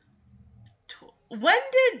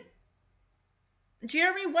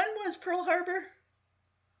Jeremy, when was Pearl Harbor?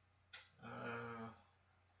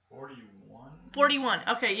 41. 41.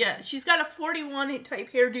 Okay, yeah. She's got a 41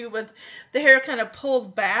 type hairdo with the hair kind of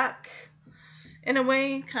pulled back in a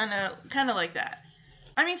way, kind of like that.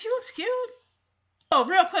 I mean, she looks cute. Oh,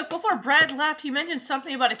 real quick, before Brad left, he mentioned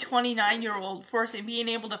something about a 29-year-old being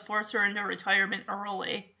able to force her into retirement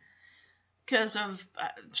early because of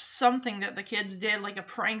something that the kids did, like a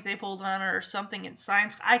prank they pulled on her or something in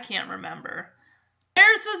science. I can't remember.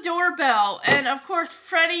 There's the doorbell, and of course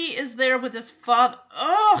Freddy is there with his father.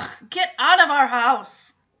 Ugh, get out of our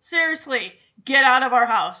house. Seriously, get out of our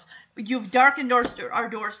house. You've darkened our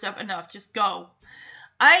doorstep enough. Just go.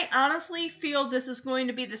 I honestly feel this is going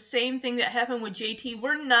to be the same thing that happened with JT.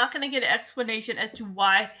 We're not going to get an explanation as to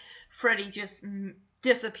why Freddy just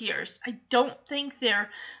disappears. I don't think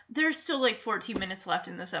there's still like 14 minutes left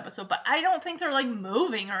in this episode, but I don't think they're like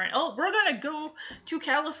moving or, oh, we're going to go to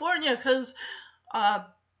California because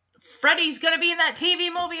Freddy's gonna be in that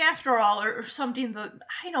TV movie after all, or something.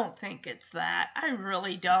 I don't think it's that. I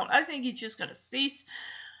really don't. I think he's just gonna cease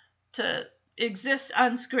to exist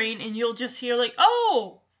on screen, and you'll just hear like,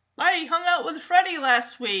 oh, I hung out with Freddy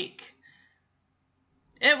last week.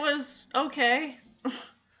 It was okay.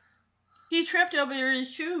 He tripped over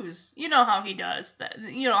his shoes. You know how he does that.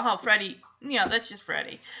 You know how Freddy, that's just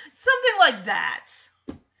Freddy. Something like that.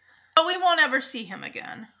 But we won't ever see him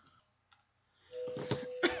again.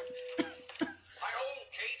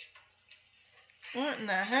 What in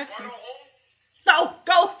the heck? No,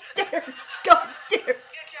 go upstairs. Go upstairs.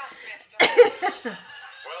 Get just, mister.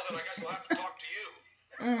 Well, then I guess I'll have to talk to you.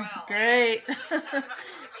 Well, great.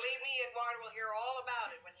 Believe me, Eduardo will hear all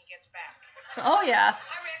about it when he gets back. Oh, yeah.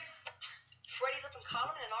 Hi, Rick. Freddie Lippin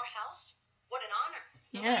Collin in our house? What an honor.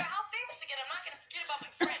 No Yeah. matter how famous I get, I'm not going to forget about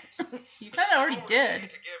my friends. You kind of already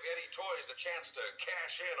did. To give Eddie Toys the chance to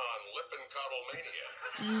cash in on Lippin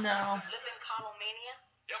Coddlemania. No. Lippin Coddlemania?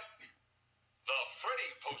 Yep. The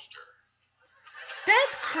Freddy poster.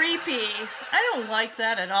 That's creepy. I don't like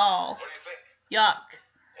that at all. What do you think? Yuck.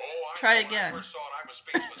 Oh, Try again. When I first saw it, I was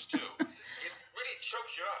speechless too. It really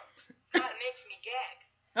chokes you up. Kind of makes me gag.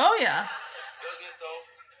 Oh, yeah. Doesn't it, though?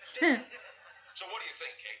 So what do you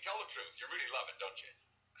think, Kate? Tell the truth. You really love it, don't you?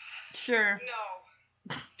 Sure. No.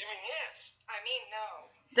 You mean yes? I mean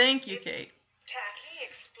no. Thank you, Kate. Tacky,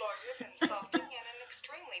 exploitive, insulting, and an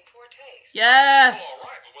extremely poor taste. Yes. Well,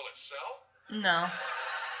 all right, but will it sell? No.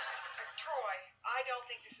 Troy, I don't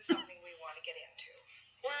think this is something we want to get into.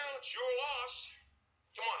 Well, it's your loss.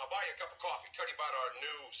 Come on, I'll buy you a cup of coffee. Tell you about our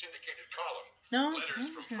new syndicated column. No.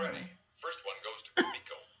 Letters from Freddy. First one goes to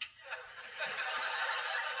Kumiko.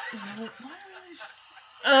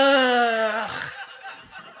 Ugh.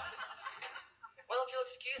 Well, if you'll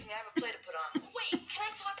excuse me, I have a play to put on. Wait, can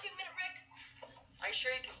I talk to you a minute, Rick? Are you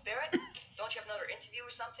sure you can spare it? Don't you have another interview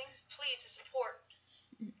or something? Please, it's important.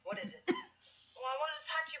 What is it? Well, I wanted to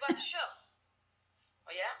talk to you about the show.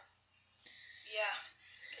 Oh, yeah? Yeah.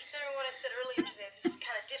 Considering what I said earlier today, this is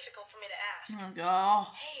kind of difficult for me to ask. Oh,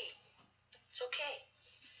 God. Hey, it's okay.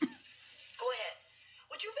 Go ahead.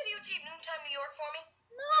 Would you videotape Noontime New York for me?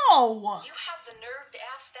 No. You have the nerve to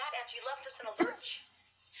ask that after you left us in a lurch?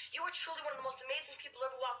 You were truly one of the most amazing people who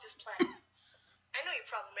ever walked this planet. I know your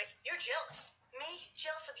problem, Rick. You're jealous. Me?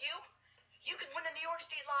 Jealous of you? You could win the New York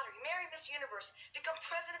State Lottery, marry Miss Universe, become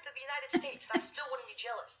President of the United States, and I still wouldn't be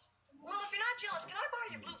jealous. Well, if you're not jealous, can I borrow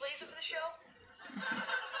your blue blazer for the show?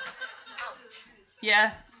 Out.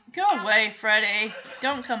 Yeah. Go away, Freddy.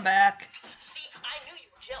 Don't come back. See, I knew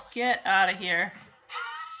you were jealous. Get out of here.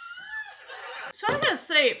 So I gotta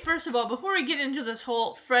say, first of all, before we get into this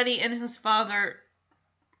whole Freddy and his father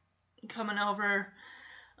coming over.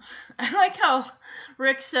 I like how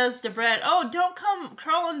Rick says to Brad, "Oh, don't come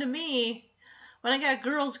crawling to me when I got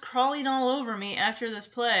girls crawling all over me after this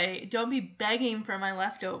play. Don't be begging for my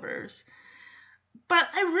leftovers." But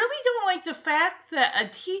I really don't like the fact that a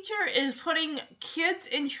teacher is putting kids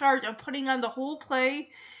in charge of putting on the whole play.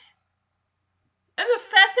 And the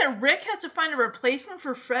fact that Rick has to find a replacement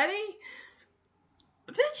for Freddie,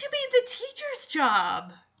 that should be the teacher's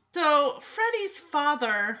job. So Freddie's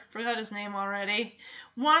father, forgot his name already,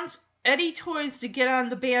 wants Eddie Toys to get on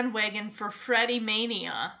the bandwagon for Freddie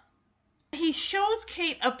Mania. He shows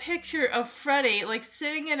Kate a picture of Freddie, like,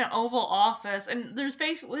 sitting in an Oval Office, and there's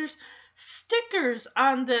stickers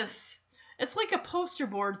on this. It's like a poster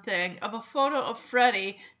board thing of a photo of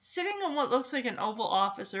Freddie sitting in what looks like an Oval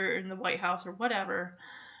Office or in the White House or whatever.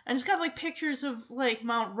 And it's got, like, pictures of, like,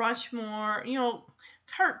 Mount Rushmore, you know,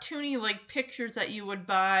 cartoony, like, pictures that you would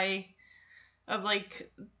buy of,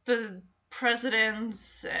 like, the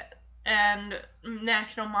presidents and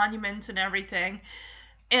national monuments and everything.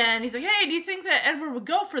 And he's like, "Hey, do you think that Edward would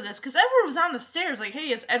go for this?" Because Edward was on the stairs, like,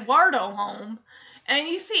 "Hey, is Eduardo home?" And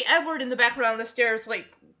you see Edward in the background on the stairs,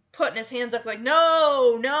 like, putting his hands up, like,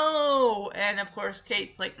 "No, no." And, of course,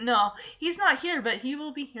 Kate's like, "No, he's not here, but he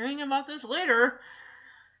will be hearing about this later."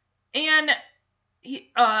 And he,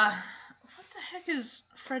 what the heck is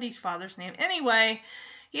Freddie's father's name? Anyway,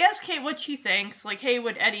 he asks Kate what she thinks, like, "Hey,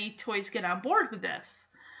 would Eddie Toys get on board with this?"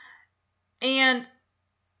 And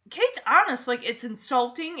Kate's honest, like, it's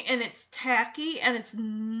insulting and it's tacky and it's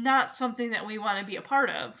not something that we want to be a part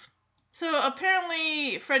of. So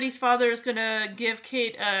apparently Freddie's father is going to give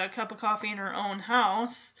Kate a cup of coffee in her own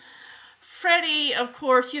house. Freddie, of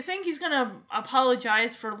course, you think he's going to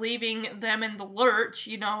apologize for leaving them in the lurch,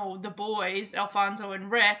 you know, the boys, Alfonso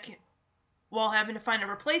and Rick, while having to find a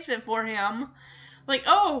replacement for him. Like,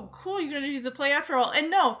 "Oh, cool, you're going to do the play after all."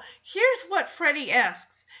 And no, here's what Freddie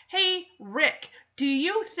asks. "Hey, Rick, do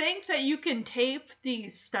you think that you can tape the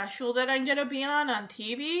special that I'm going to be on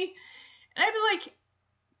TV?" And I'd be like,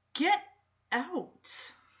 get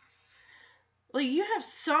out. Like, you have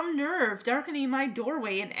some nerve darkening my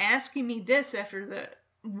doorway and asking me this after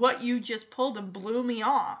what you just pulled and blew me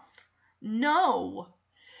off. No.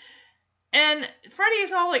 And Freddie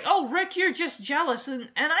is all like, "Oh, Rick, you're just jealous." And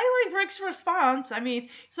I like Rick's response. I mean,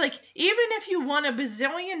 he's like, "Even if you won $1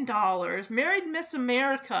 bazillion, married Miss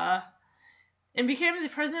America, and became the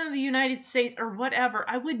president of the United States or whatever,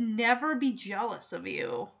 I would never be jealous of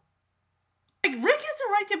you." Like, Rick has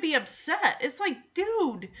a right to be upset. It's like,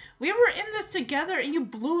 dude, we were in this together and you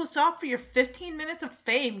blew us off for your 15 minutes of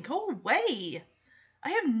fame. Go away. I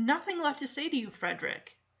have nothing left to say to you,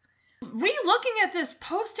 Frederick. Re-looking at this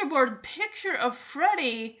poster board picture of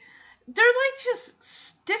Freddie, they're like just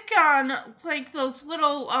stick-on, like, those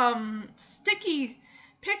little sticky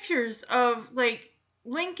pictures of, like,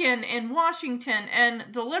 Lincoln and Washington and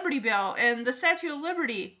the Liberty Bell and the Statue of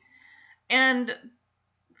Liberty and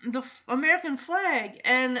the American flag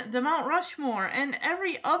and the Mount Rushmore and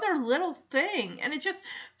every other little thing. And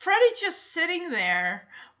Freddie's just sitting there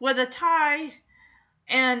with a tie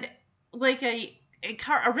and, like, a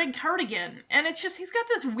red cardigan. And it's just, he's got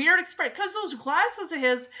this weird expression, because those glasses of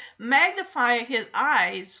his magnify his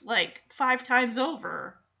eyes, like, 5 times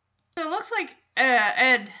over. So it looks like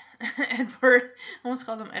Edward, I almost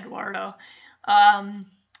called him Eduardo,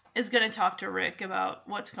 is going to talk to Rick about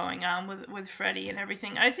what's going on with Freddie and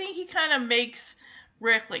everything. I think he kind of makes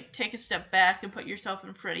Rick, like, take a step back and put yourself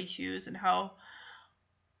in Freddie's shoes and how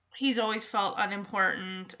he's always felt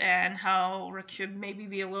unimportant and how Rick should maybe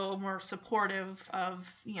be a little more supportive of,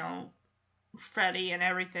 you know, Freddie and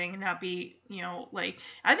everything and not be, you know, like,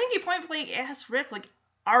 I think he point blank asked Rick, like,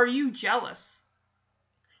 "Are you jealous?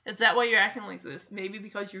 Is that why you're acting like this? Maybe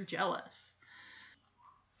because you're jealous."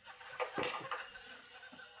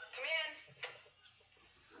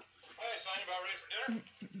 Hey, son, you about ready for dinner?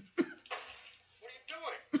 What are you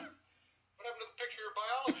doing? What happened to the picture of your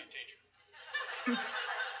biology teacher?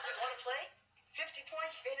 Want to play? 50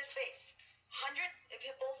 points, you've hit his face. 100 if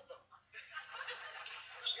you hit both of them.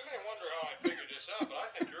 You may wonder how I figured this out, but I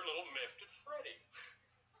think you're a little miffed at Freddie.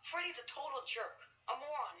 Freddie's a total jerk, a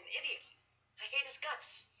moron, an idiot. I hate his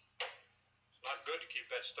guts. It's not good to keep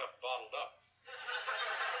that stuff bottled up.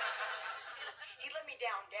 He let me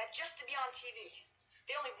down, Dad, just to be on TV.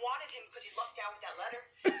 They only wanted him because he lucked out with that letter.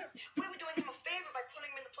 We were doing him a favor by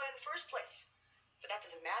putting him in the play in the first place. But that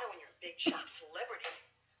doesn't matter when you're a big shot celebrity.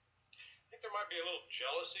 Think there might be a little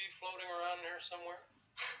jealousy floating around there somewhere?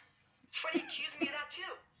 Freddie accused me of that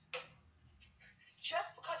too.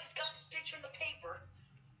 Just because he's got this picture in the paper,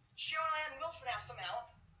 Cheryl Ann Wilson asked him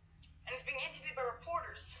out, and he's being interviewed by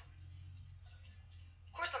reporters.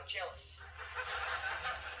 Of course, I'm jealous.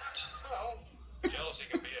 Well, jealousy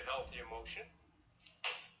can be a healthy emotion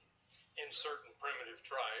in certain primitive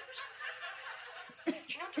tribes. Do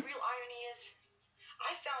you know what the real irony is?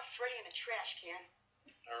 I found Freddy in a trash can.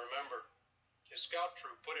 I remember. His scout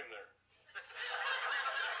troop put him there.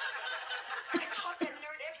 I taught that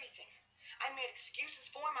nerd everything. I made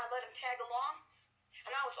excuses for him, I let him tag along,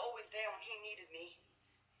 and I was always there when he needed me.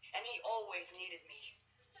 And he always needed me.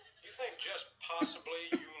 You think just possibly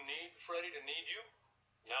you need Freddy to need you?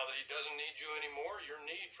 Now that he doesn't need you anymore, your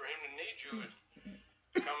need for him to need you has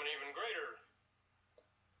become an even greater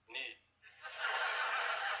need.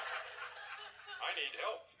 I need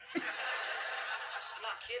help. I'm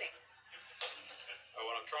not kidding.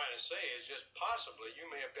 What I'm trying to say is just possibly you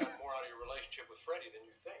may have gotten more out of your relationship with Freddy than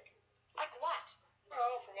you think. Like what?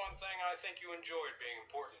 Well, for one thing, I think you enjoyed being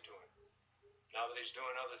important to him. Now that he's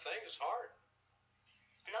doing other things, it's hard.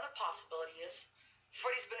 Another possibility is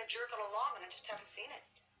Freddy's been a jerk all along and I just haven't seen it.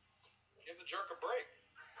 Give the jerk a break.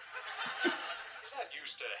 He's not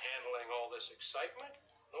used to handling all this excitement.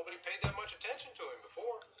 Nobody paid that much attention to him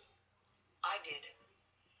before. I did.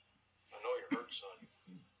 I know you're hurt, son.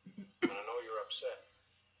 And I know you're upset.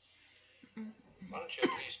 Why don't you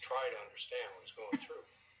at least try to understand what he's going through?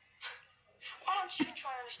 Why don't you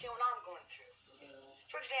try to understand what I'm going through?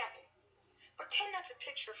 For example, pretend that's a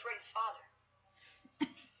picture of Freddy's father.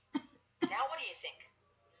 Now what do you think?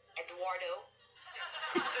 Eduardo?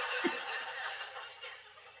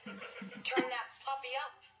 Turn that puppy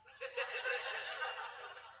up.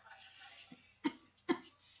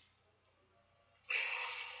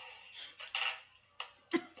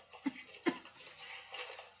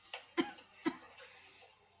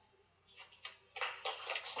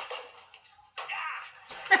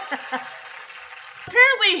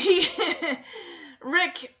 Apparently,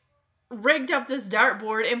 Rick rigged up this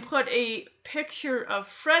dartboard and put a picture of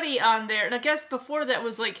Freddy on there. And I guess before that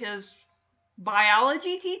was like his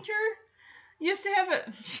biology teacher he used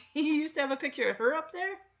to have a picture of her up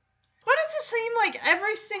there. But it's the same, like,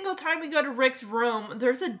 every single time we go to Rick's room,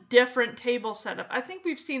 there's a different table set up. I think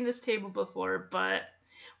we've seen this table before, but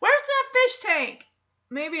where's that fish tank?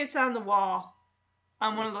 Maybe it's on the wall,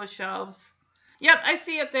 on one of those shelves. Yep, I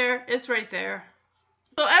see it there. It's right there.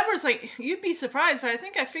 So Edward's like, you'd be surprised, but I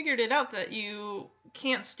think I figured it out that you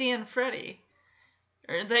can't stand Freddy.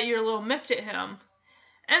 Or that you're a little miffed at him.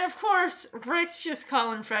 And of course, Rick's just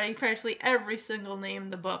calling Freddy practically every single name in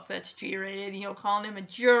the book that's G-rated. You know, calling him a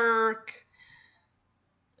jerk,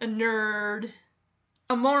 a nerd,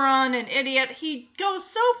 a moron, an idiot. He goes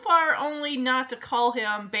so far only not to call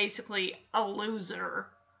him basically a loser.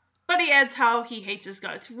 But he adds how he hates his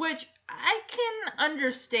guts, which I can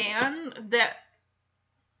understand that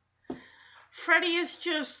Freddy is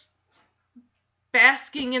just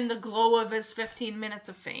basking in the glow of his 15 minutes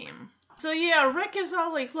of fame. So yeah, Rick is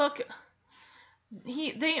all like, look,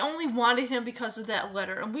 they only wanted him because of that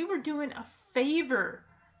letter, and we were doing a favor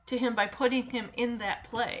to him by putting him in that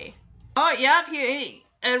play. Oh, yep,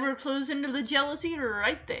 Edward clues into the jealousy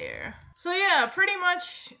right there. So yeah, pretty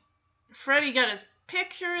much Freddy got his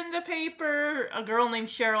picture in the paper, a girl named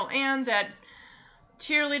Cheryl Ann, that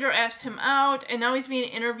cheerleader, asked him out, and now he's being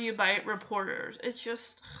interviewed by reporters. It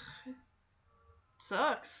just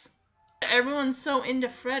sucks. Everyone's so into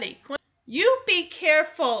Freddy. You be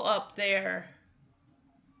careful up there.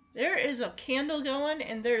 There is a candle going,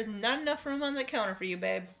 and there's not enough room on the counter for you,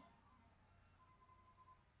 babe.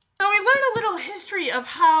 So we learned a little history of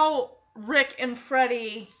how Rick and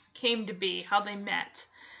Freddy came to be, how they met.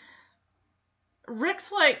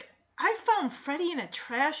 Rick's like, I found Freddy in a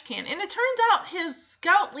trash can, and it turns out his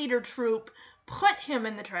scout leader troop put him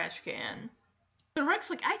in the trash can. So Rick's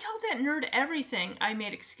like, I told that nerd everything. I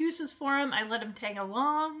made excuses for him. I let him tag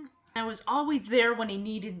along. I was always there when he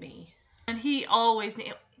needed me. And he always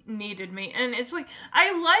needed me. And it's like,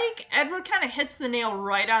 I like, Edward kind of hits the nail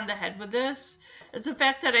right on the head with this. It's the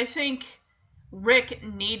fact that I think Rick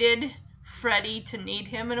needed Freddy to need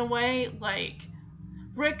him in a way. Like,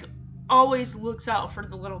 Rick always looks out for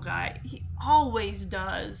the little guy. He always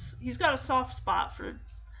does. He's got a soft spot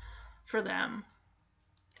for them.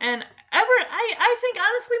 And Edward, I think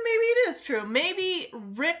honestly maybe it is true. Maybe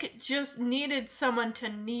Rick just needed someone to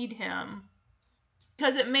need him.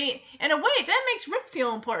 Because it may, in a way, that makes Rick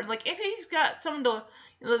feel important. Like, if he's got someone to,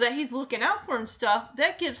 that he's looking out for and stuff,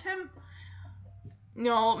 that gives him,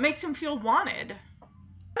 makes him feel wanted.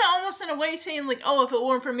 Almost in a way saying, like, oh, if it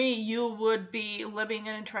weren't for me, you would be living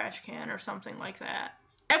in a trash can or something like that.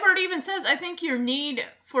 Edward even says, I think your need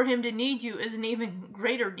for him to need you is an even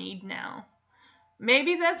greater need now.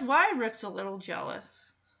 Maybe that's why Rick's a little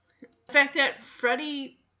jealous. The fact that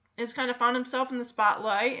Freddy has kind of found himself in the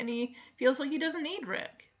spotlight, and he feels like he doesn't need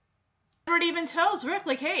Rick. Edward even tells Rick,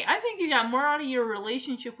 like, hey, I think you got more out of your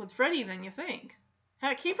relationship with Freddy than you think.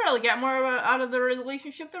 Heck, he probably got more out of the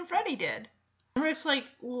relationship than Freddy did. And Rick's like,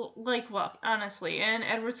 well, like what, honestly? And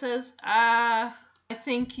Edward says, I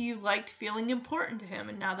think you liked feeling important to him,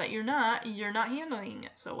 and now that you're not handling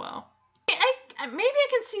it so well. Maybe I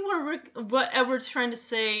can see what Edward's trying to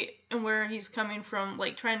say and where he's coming from,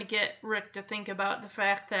 like trying to get Rick to think about the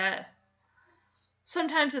fact that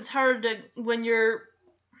sometimes it's hard to, when you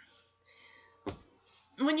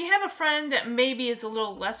have a friend that maybe is a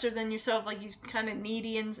little lesser than yourself, like he's kind of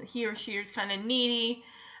needy and he or she is kind of needy,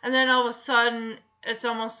 and then all of a sudden it's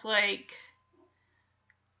almost like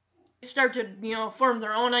they start to, form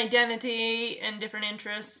their own identity and different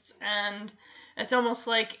interests, and it's almost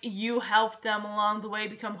like you helped them along the way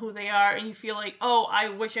become who they are, and you feel like, oh, I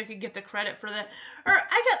wish I could get the credit for that. Or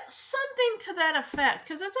I got something to that effect,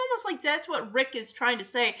 because it's almost like that's what Rick is trying to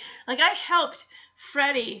say. Like, I helped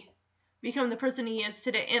Freddy become the person he is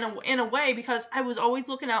today in a way, because I was always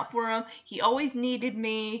looking out for him. He always needed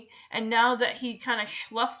me, and now that he kind of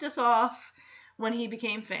sloughed us off when he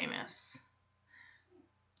became famous.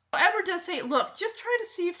 Edward does say, look, just try to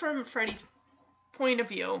see from Freddy's point of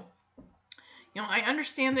view. I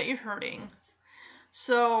understand that you're hurting.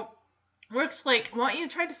 So Rick's like, why don't you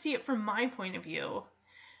try to see it from my point of view?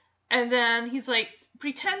 And then he's like,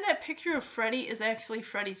 pretend that picture of Freddy is actually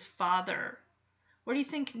Freddy's father. What do you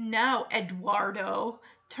think now, Eduardo?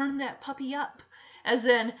 Turn that puppy up. As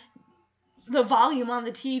in the volume on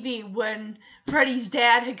the TV when Freddy's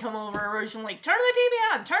dad had come over originally. Turn the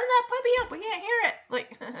TV on. Turn that puppy up. We can't hear it.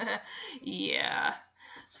 Like, yeah.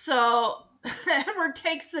 So Edward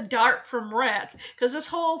takes the dart from Rick, because this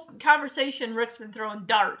whole conversation, Rick's been throwing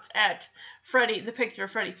darts at Freddy, the picture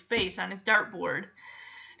of Freddy's face on his dartboard.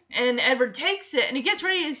 And Edward takes it, and he gets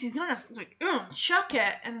ready, he's gonna, like, chuck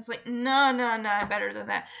it, and it's like, no, better than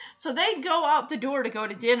that. So they go out the door to go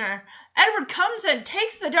to dinner. Edward comes in,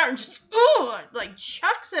 takes the dart, and just, like,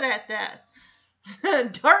 chucks it at that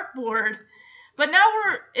dartboard. But now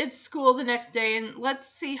we're at school the next day, and let's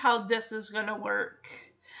see how this is gonna work.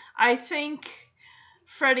 I think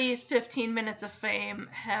Freddy's 15 minutes of fame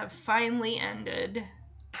have finally ended.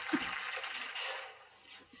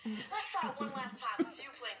 Let's try it one last time with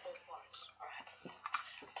you playing both parts. All right.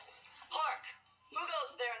 Hark! Who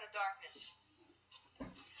goes there in the darkness?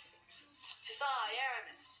 'Tis I,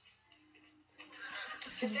 Aramis.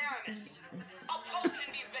 'Tis Aramis. Approach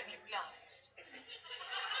and be recognized.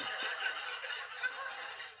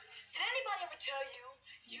 Did anybody ever tell you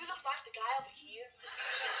you look like the guy over here?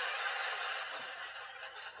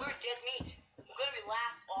 We're dead meat. We're gonna be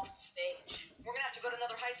laughed off the stage. We're gonna have to go to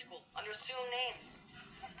another high school under assumed names.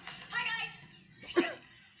 Hi, guys. What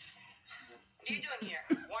are you doing here?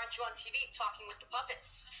 Why aren't you on TV talking with the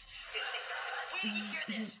puppets? Wait till you hear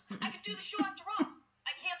this. I could do the show after all.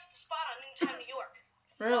 I canceled the spot on Noontime New York.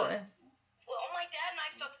 Really? Well, my dad and I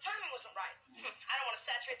felt the timing wasn't right. I don't want to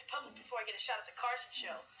saturate the public before I get a shot at the Carson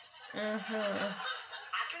show.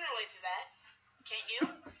 I can relate to that. Can't you?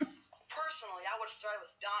 Personally, I would have started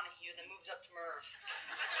with Donahue, then moved up to Merv.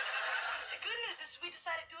 The good news is we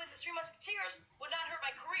decided doing the Three Musketeers would not hurt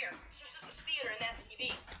my career, since this is theater and that's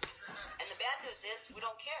TV. And the bad news is we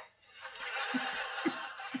don't care.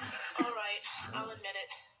 All right, I'll admit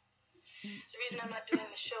it. The reason I'm not doing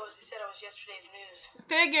the show is they said I was yesterday's news.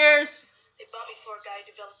 Figures. They bought me for a guy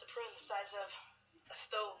who developed the prune the size of a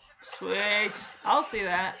stove. Sweet. I'll see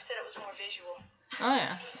that. They said it was more visual. Oh,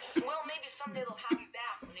 yeah. Well, maybe someday they'll have me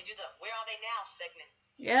back when they do the Where Are They Now segment.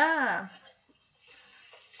 Yeah.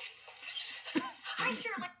 Hi,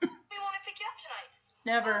 Shirley. We want to pick you up tonight.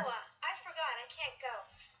 Never. Oh, I forgot. I can't go.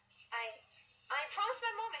 I promised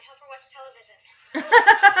my mom I'd help her watch television.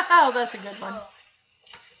 Oh, that's a good one.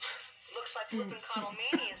 Looks like flippin'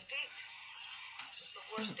 Coddlemania has peaked. This is the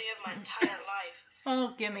worst day of my entire life.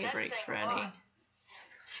 Oh, give me a That's break, saying a Freddy. lot.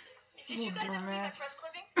 Did you guys ever read my press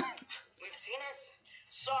clipping? We've seen it.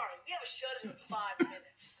 Sorry, we have a shut in 5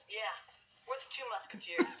 minutes. Yeah, we're the Two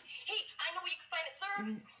Musketeers. Hey, I know where you can find a third.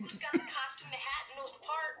 Who's got the costume, the hat, and knows the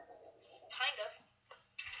part. Kind of.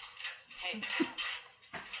 Hey,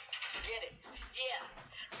 forget it. Yeah,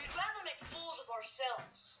 we'd rather make fools of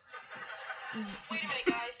ourselves. Wait a minute,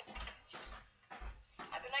 guys.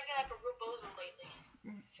 I've been acting like a real bozo lately.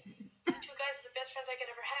 You two guys are the best friends I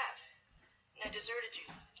could ever have. And I deserted you.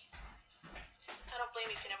 I don't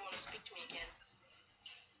blame you if you never want to speak to me again.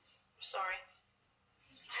 I'm sorry.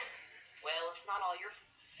 Well, it's not all your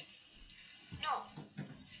fault. No.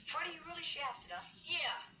 Freddy, you really shafted us.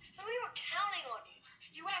 Yeah. And we were counting on you.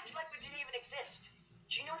 You acted like we didn't even exist.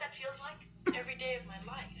 Do you know what that feels like? Every day of my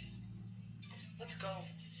life. Let's go.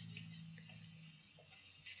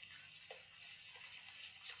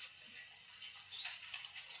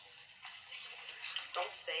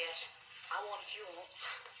 Don't say it. I want a funeral.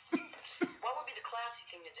 What would be the classy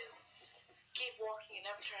thing to do? Keep walking and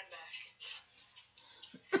never turn back.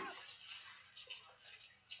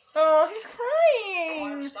 Oh, he's Why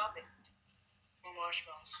crying. are we stopping? More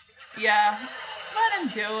marshmallows. Yeah, let him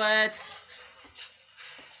do it.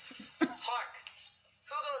 Hark!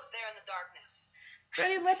 Who goes there in the darkness?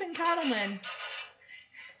 Freddie Lippin Cottleman.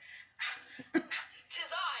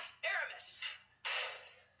 Tis I, Aramis.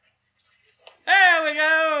 There we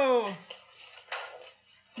go.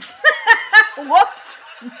 Whoops.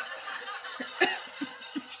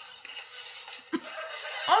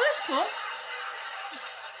 Oh, that's cool.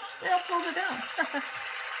 They all pulled it down.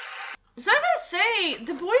 So I gotta say,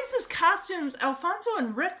 the boys' costumes, Alfonso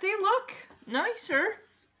and Rick, they look nicer.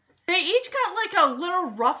 They each got like a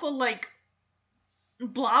little ruffled, like,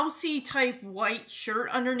 blousey type white shirt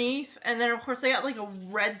underneath, and then of course they got like a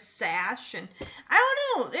red sash, and I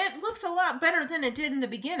don't know, it looks a lot better than it did in the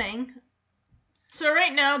beginning. So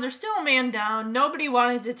right now they're still a man down. Nobody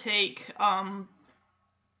wanted to take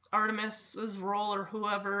Artemis's role or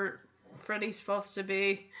whoever Freddy's supposed to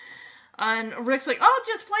be. And Rick's like, oh,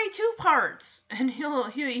 just play 2 parts. And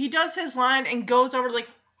he does his line and goes over like,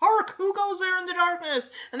 hark, who goes there in the darkness?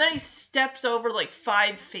 And then he steps over like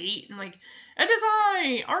 5 feet and like, it is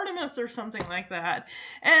I, Artemis, or something like that.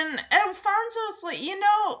 And Alfonso's like, you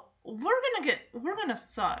know, we're gonna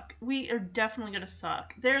suck. We are definitely gonna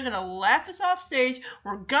suck. They're gonna laugh us off stage.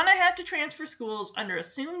 We're gonna have to transfer schools under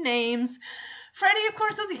assumed names. Freddy, of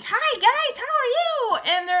course, is like, hi guys, how are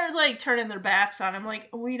you? And they're like turning their backs on him, like,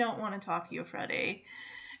 we don't want to talk to you, Freddy.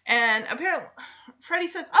 And apparently, Freddy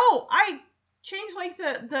says, oh, I changed like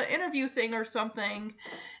the interview thing or something.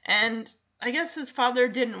 And I guess his father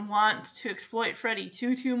didn't want to exploit Freddy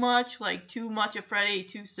too much, like too much of Freddy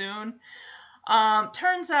too soon.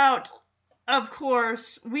 Turns out, of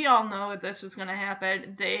course, we all know that this was going to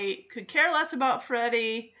happen. They could care less about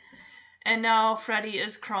Freddy, and now Freddy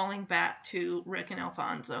is crawling back to Rick and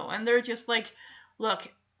Alfonso. And they're just like, look,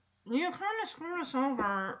 you kind of screwed us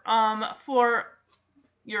over for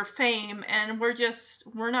your fame, and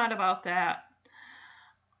we're not about that.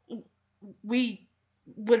 We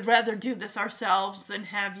would rather do this ourselves than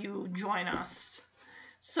have you join us.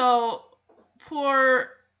 So,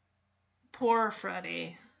 poor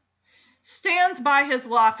Freddy stands by his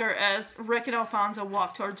locker as Rick and Alfonso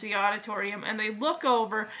walk towards the auditorium, and they look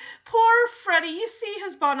over. Poor Freddy, you see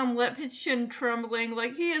his bottom lip, his chin trembling,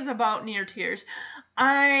 like he is about near tears.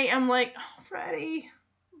 I am like, oh, Freddy,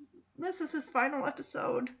 this is his final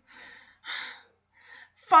episode.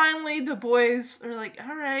 Finally, the boys are like,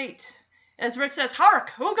 all right. As Rick says, hark,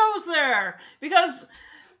 who goes there? Because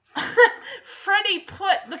Freddy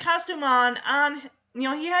put the costume on, you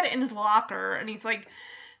know, he had it in his locker, and he's like,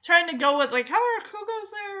 trying to go with like, hark, who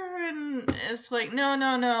goes there? And it's like,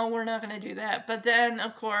 no, we're not going to do that. But then,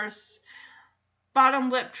 of course, bottom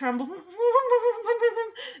lip tremble.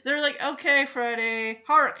 They're like, okay, Freddy,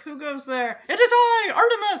 hark, who goes there? It is I,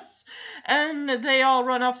 Artemis! And they all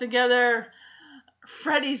run off together.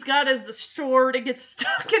 Freddy's got his sword, it gets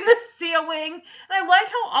stuck in the ceiling. And I like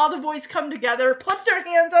how all the boys come together, put their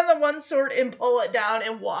hands on the one sword and pull it down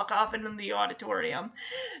and walk off into the auditorium.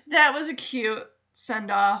 That was a cute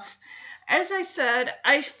send-off. As I said,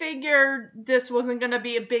 I figured this wasn't going to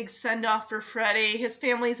be a big send-off for Freddy. His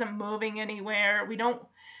family isn't moving anywhere.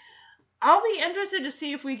 I'll be interested to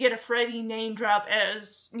see if we get a Freddy name drop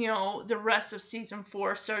as, you know, the rest of Season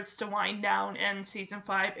 4 starts to wind down and Season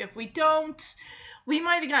 5. If we don't, we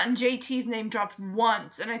might have gotten JT's name dropped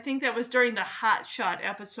once, and I think that was during the Hot Shot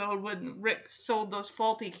episode when Rick sold those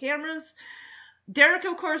faulty cameras. Derek,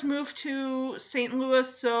 of course, moved to St. Louis,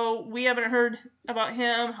 so we haven't heard about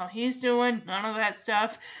him, how he's doing, none of that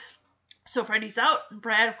stuff. So Freddy's out.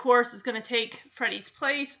 Brad, of course, is going to take Freddy's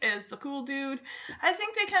place as the cool dude. I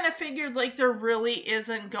think they kind of figured, like, there really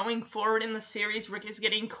isn't going forward in the series. Rick is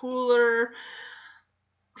getting cooler.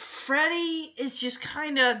 Freddy is just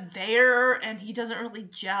kind of there, and he doesn't really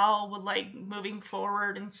gel with, like, moving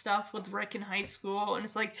forward and stuff with Rick in high school. And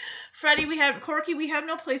it's like, Freddy, Corky, we have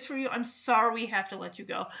no place for you. I'm sorry we have to let you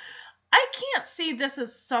go. I can't see this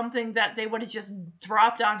as something that they would have just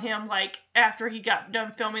dropped on him, like, after he got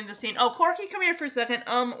done filming the scene. Oh, Corky, come here for a second.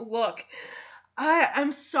 Look,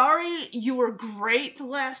 I'm sorry you were great the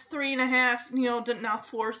last 3.5, now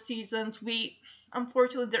 4 seasons.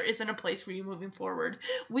 Unfortunately, there isn't a place for you moving forward.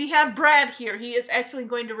 We have Brad here. He is actually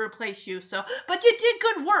going to replace you, but you did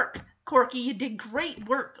good work. Corky, you did great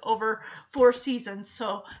work over 4 seasons,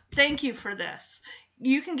 so thank you for this.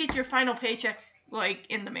 You can get your final paycheck, like,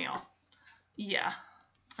 in the mail. Yeah.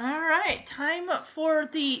 Alright, time for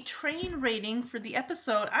the train rating for the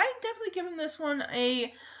episode. I'm definitely giving this one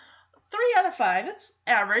a 3 out of 5. It's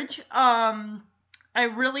average. I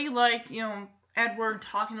really like, Edward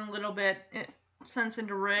talking a little bit sense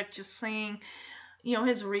into Rick, just saying,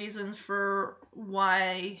 his reasons for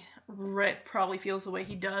why Rick probably feels the way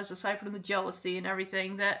he does, aside from the jealousy and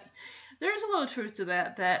everything, that there's a little truth to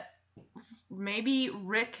that maybe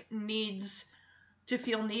Rick needs to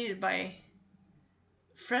feel needed by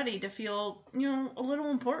Freddy, to feel, a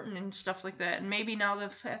little important and stuff like that. And maybe now the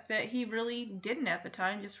fact that he really didn't at the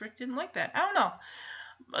time, just Rick didn't like that. I don't know.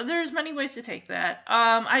 There's many ways to take that.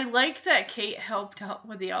 I like that Kate helped out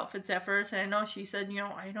with the outfits at first, and I know she said,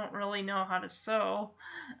 I don't really know how to sew.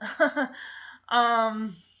 Let's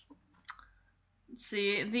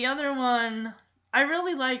see, the other one, I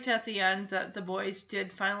really liked at the end that the boys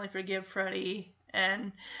did finally forgive Freddy,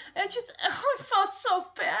 and I felt so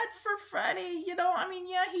bad for Freddy, he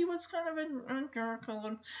was kind of a jerk,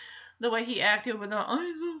 the way he acted with the,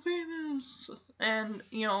 I'm so famous, and,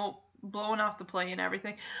 blowing off the play and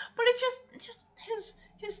everything, but it just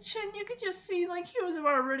his chin, you could just see, like, he was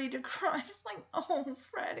about ready to cry. It's like, oh,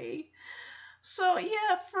 Freddy. So,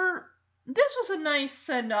 yeah, this was a nice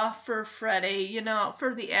send-off for Freddy,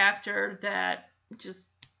 for the actor, that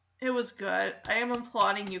it was good. I am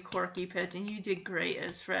applauding you, Corky Pigeon. You did great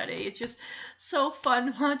as Freddy. It's just so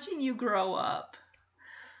fun watching you grow up.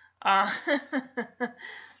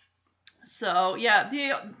 So, yeah,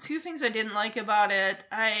 the 2 things I didn't like about it,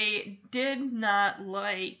 I did not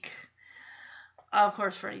like, of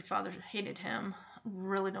course, Freddy's father hated him.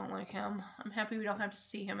 Really don't like him. I'm happy we don't have to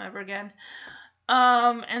see him ever again.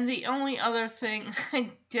 And the only other thing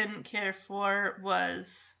I didn't care for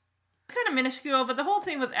was kind of minuscule, but the whole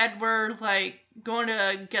thing with Edward, like, going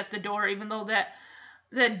to get the door, even though that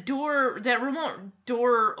remote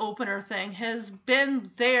door opener thing has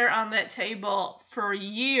been there on that table for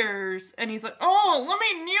years, and he's like, oh, let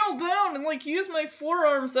me kneel down and, like, use my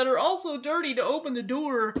forearms that are also dirty to open the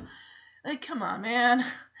door. Like, come on, man.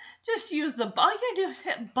 Just use all you gotta do is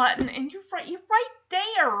hit button, and you're right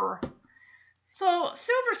there. So,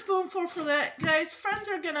 silver spoonful for that, guys. Friends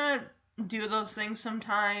are gonna do those things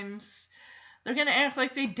sometimes. They're gonna act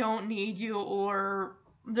like they don't need you, or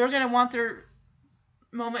they're gonna want their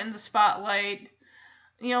moment in the spotlight.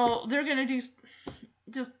 They're gonna do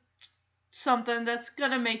just something that's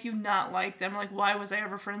gonna make you not like them, like, why was I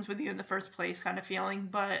ever friends with you in the first place kind of feeling.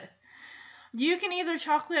 But you can either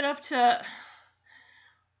chalk it up to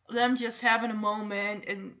them just having a moment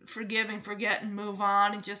and forgive and forget and move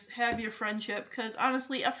on and just have your friendship, because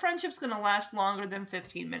honestly, a friendship's gonna last longer than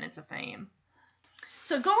 15 minutes of fame.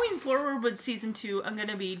 So going forward with season 2, I'm going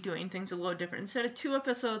to be doing things a little different. Instead of 2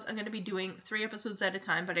 episodes, I'm going to be doing 3 episodes at a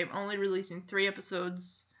time, but I'm only releasing 3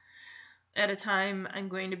 episodes at a time. I'm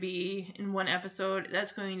going to be in 1 episode.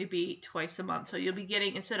 That's going to be twice a month. So you'll be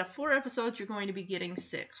getting, instead of 4 episodes, you're going to be getting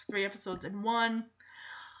 6. 3 episodes in 1.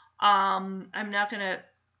 I'm not going to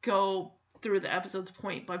go through the episodes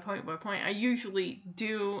point by point by point. I usually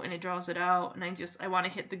do, and it draws it out, and I want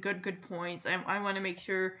to hit the good points. I want to make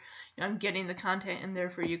sure I'm getting the content in there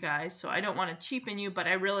for you guys, so I don't want to cheapen you, but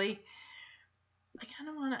I don't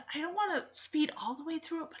want to speed all the way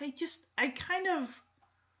through it, but I kind of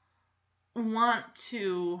want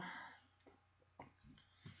to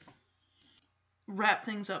wrap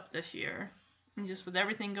things up this year. And just with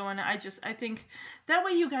everything going on, I think that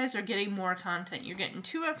way you guys are getting more content. You're getting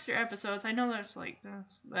 2 extra episodes. I know there's like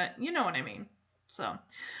this, but you know what I mean. So,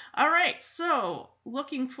 alright, so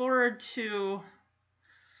looking forward to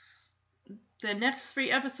the next 3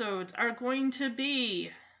 episodes are going to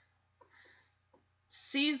be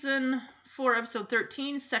Season 4, Episode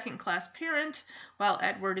 13, Second Class Parent. While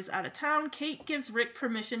Edward is out of town, Kate gives Rick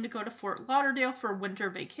permission to go to Fort Lauderdale for winter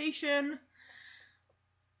vacation.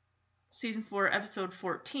 Season 4, Episode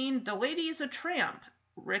 14, The Lady is a Tramp.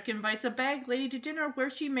 Rick invites a bag lady to dinner where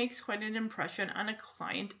she makes quite an impression on a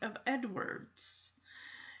client of Edward's.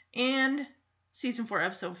 And Season 4,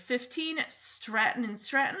 Episode 15, Stratton and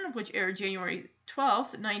Stratton, which aired January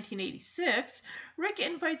 12th, 1986. Rick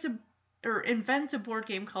invents a board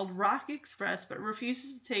game called Rock Express, but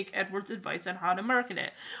refuses to take Edward's advice on how to market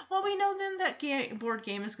it. Well, we know then that board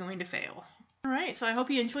game is going to fail. Alright, so I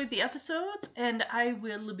hope you enjoyed the episodes, and I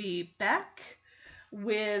will be back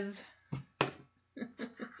with,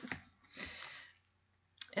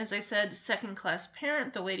 as I said, Second Class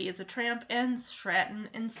Parent, The Lady is a Tramp, and Stratton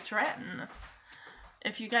and Stratton.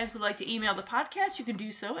 If you guys would like to email the podcast, you can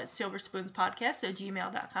do so at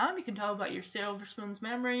silverspoonspodcast@gmail.com. You can tell about your Silver Spoons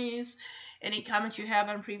memories, any comments you have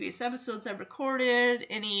on previous episodes I've recorded,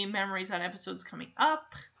 any memories on episodes coming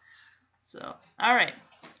up. So, all right.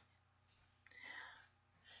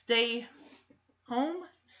 Stay home,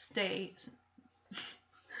 stay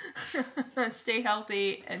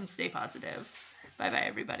healthy, and stay positive. Bye-bye,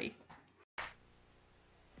 everybody.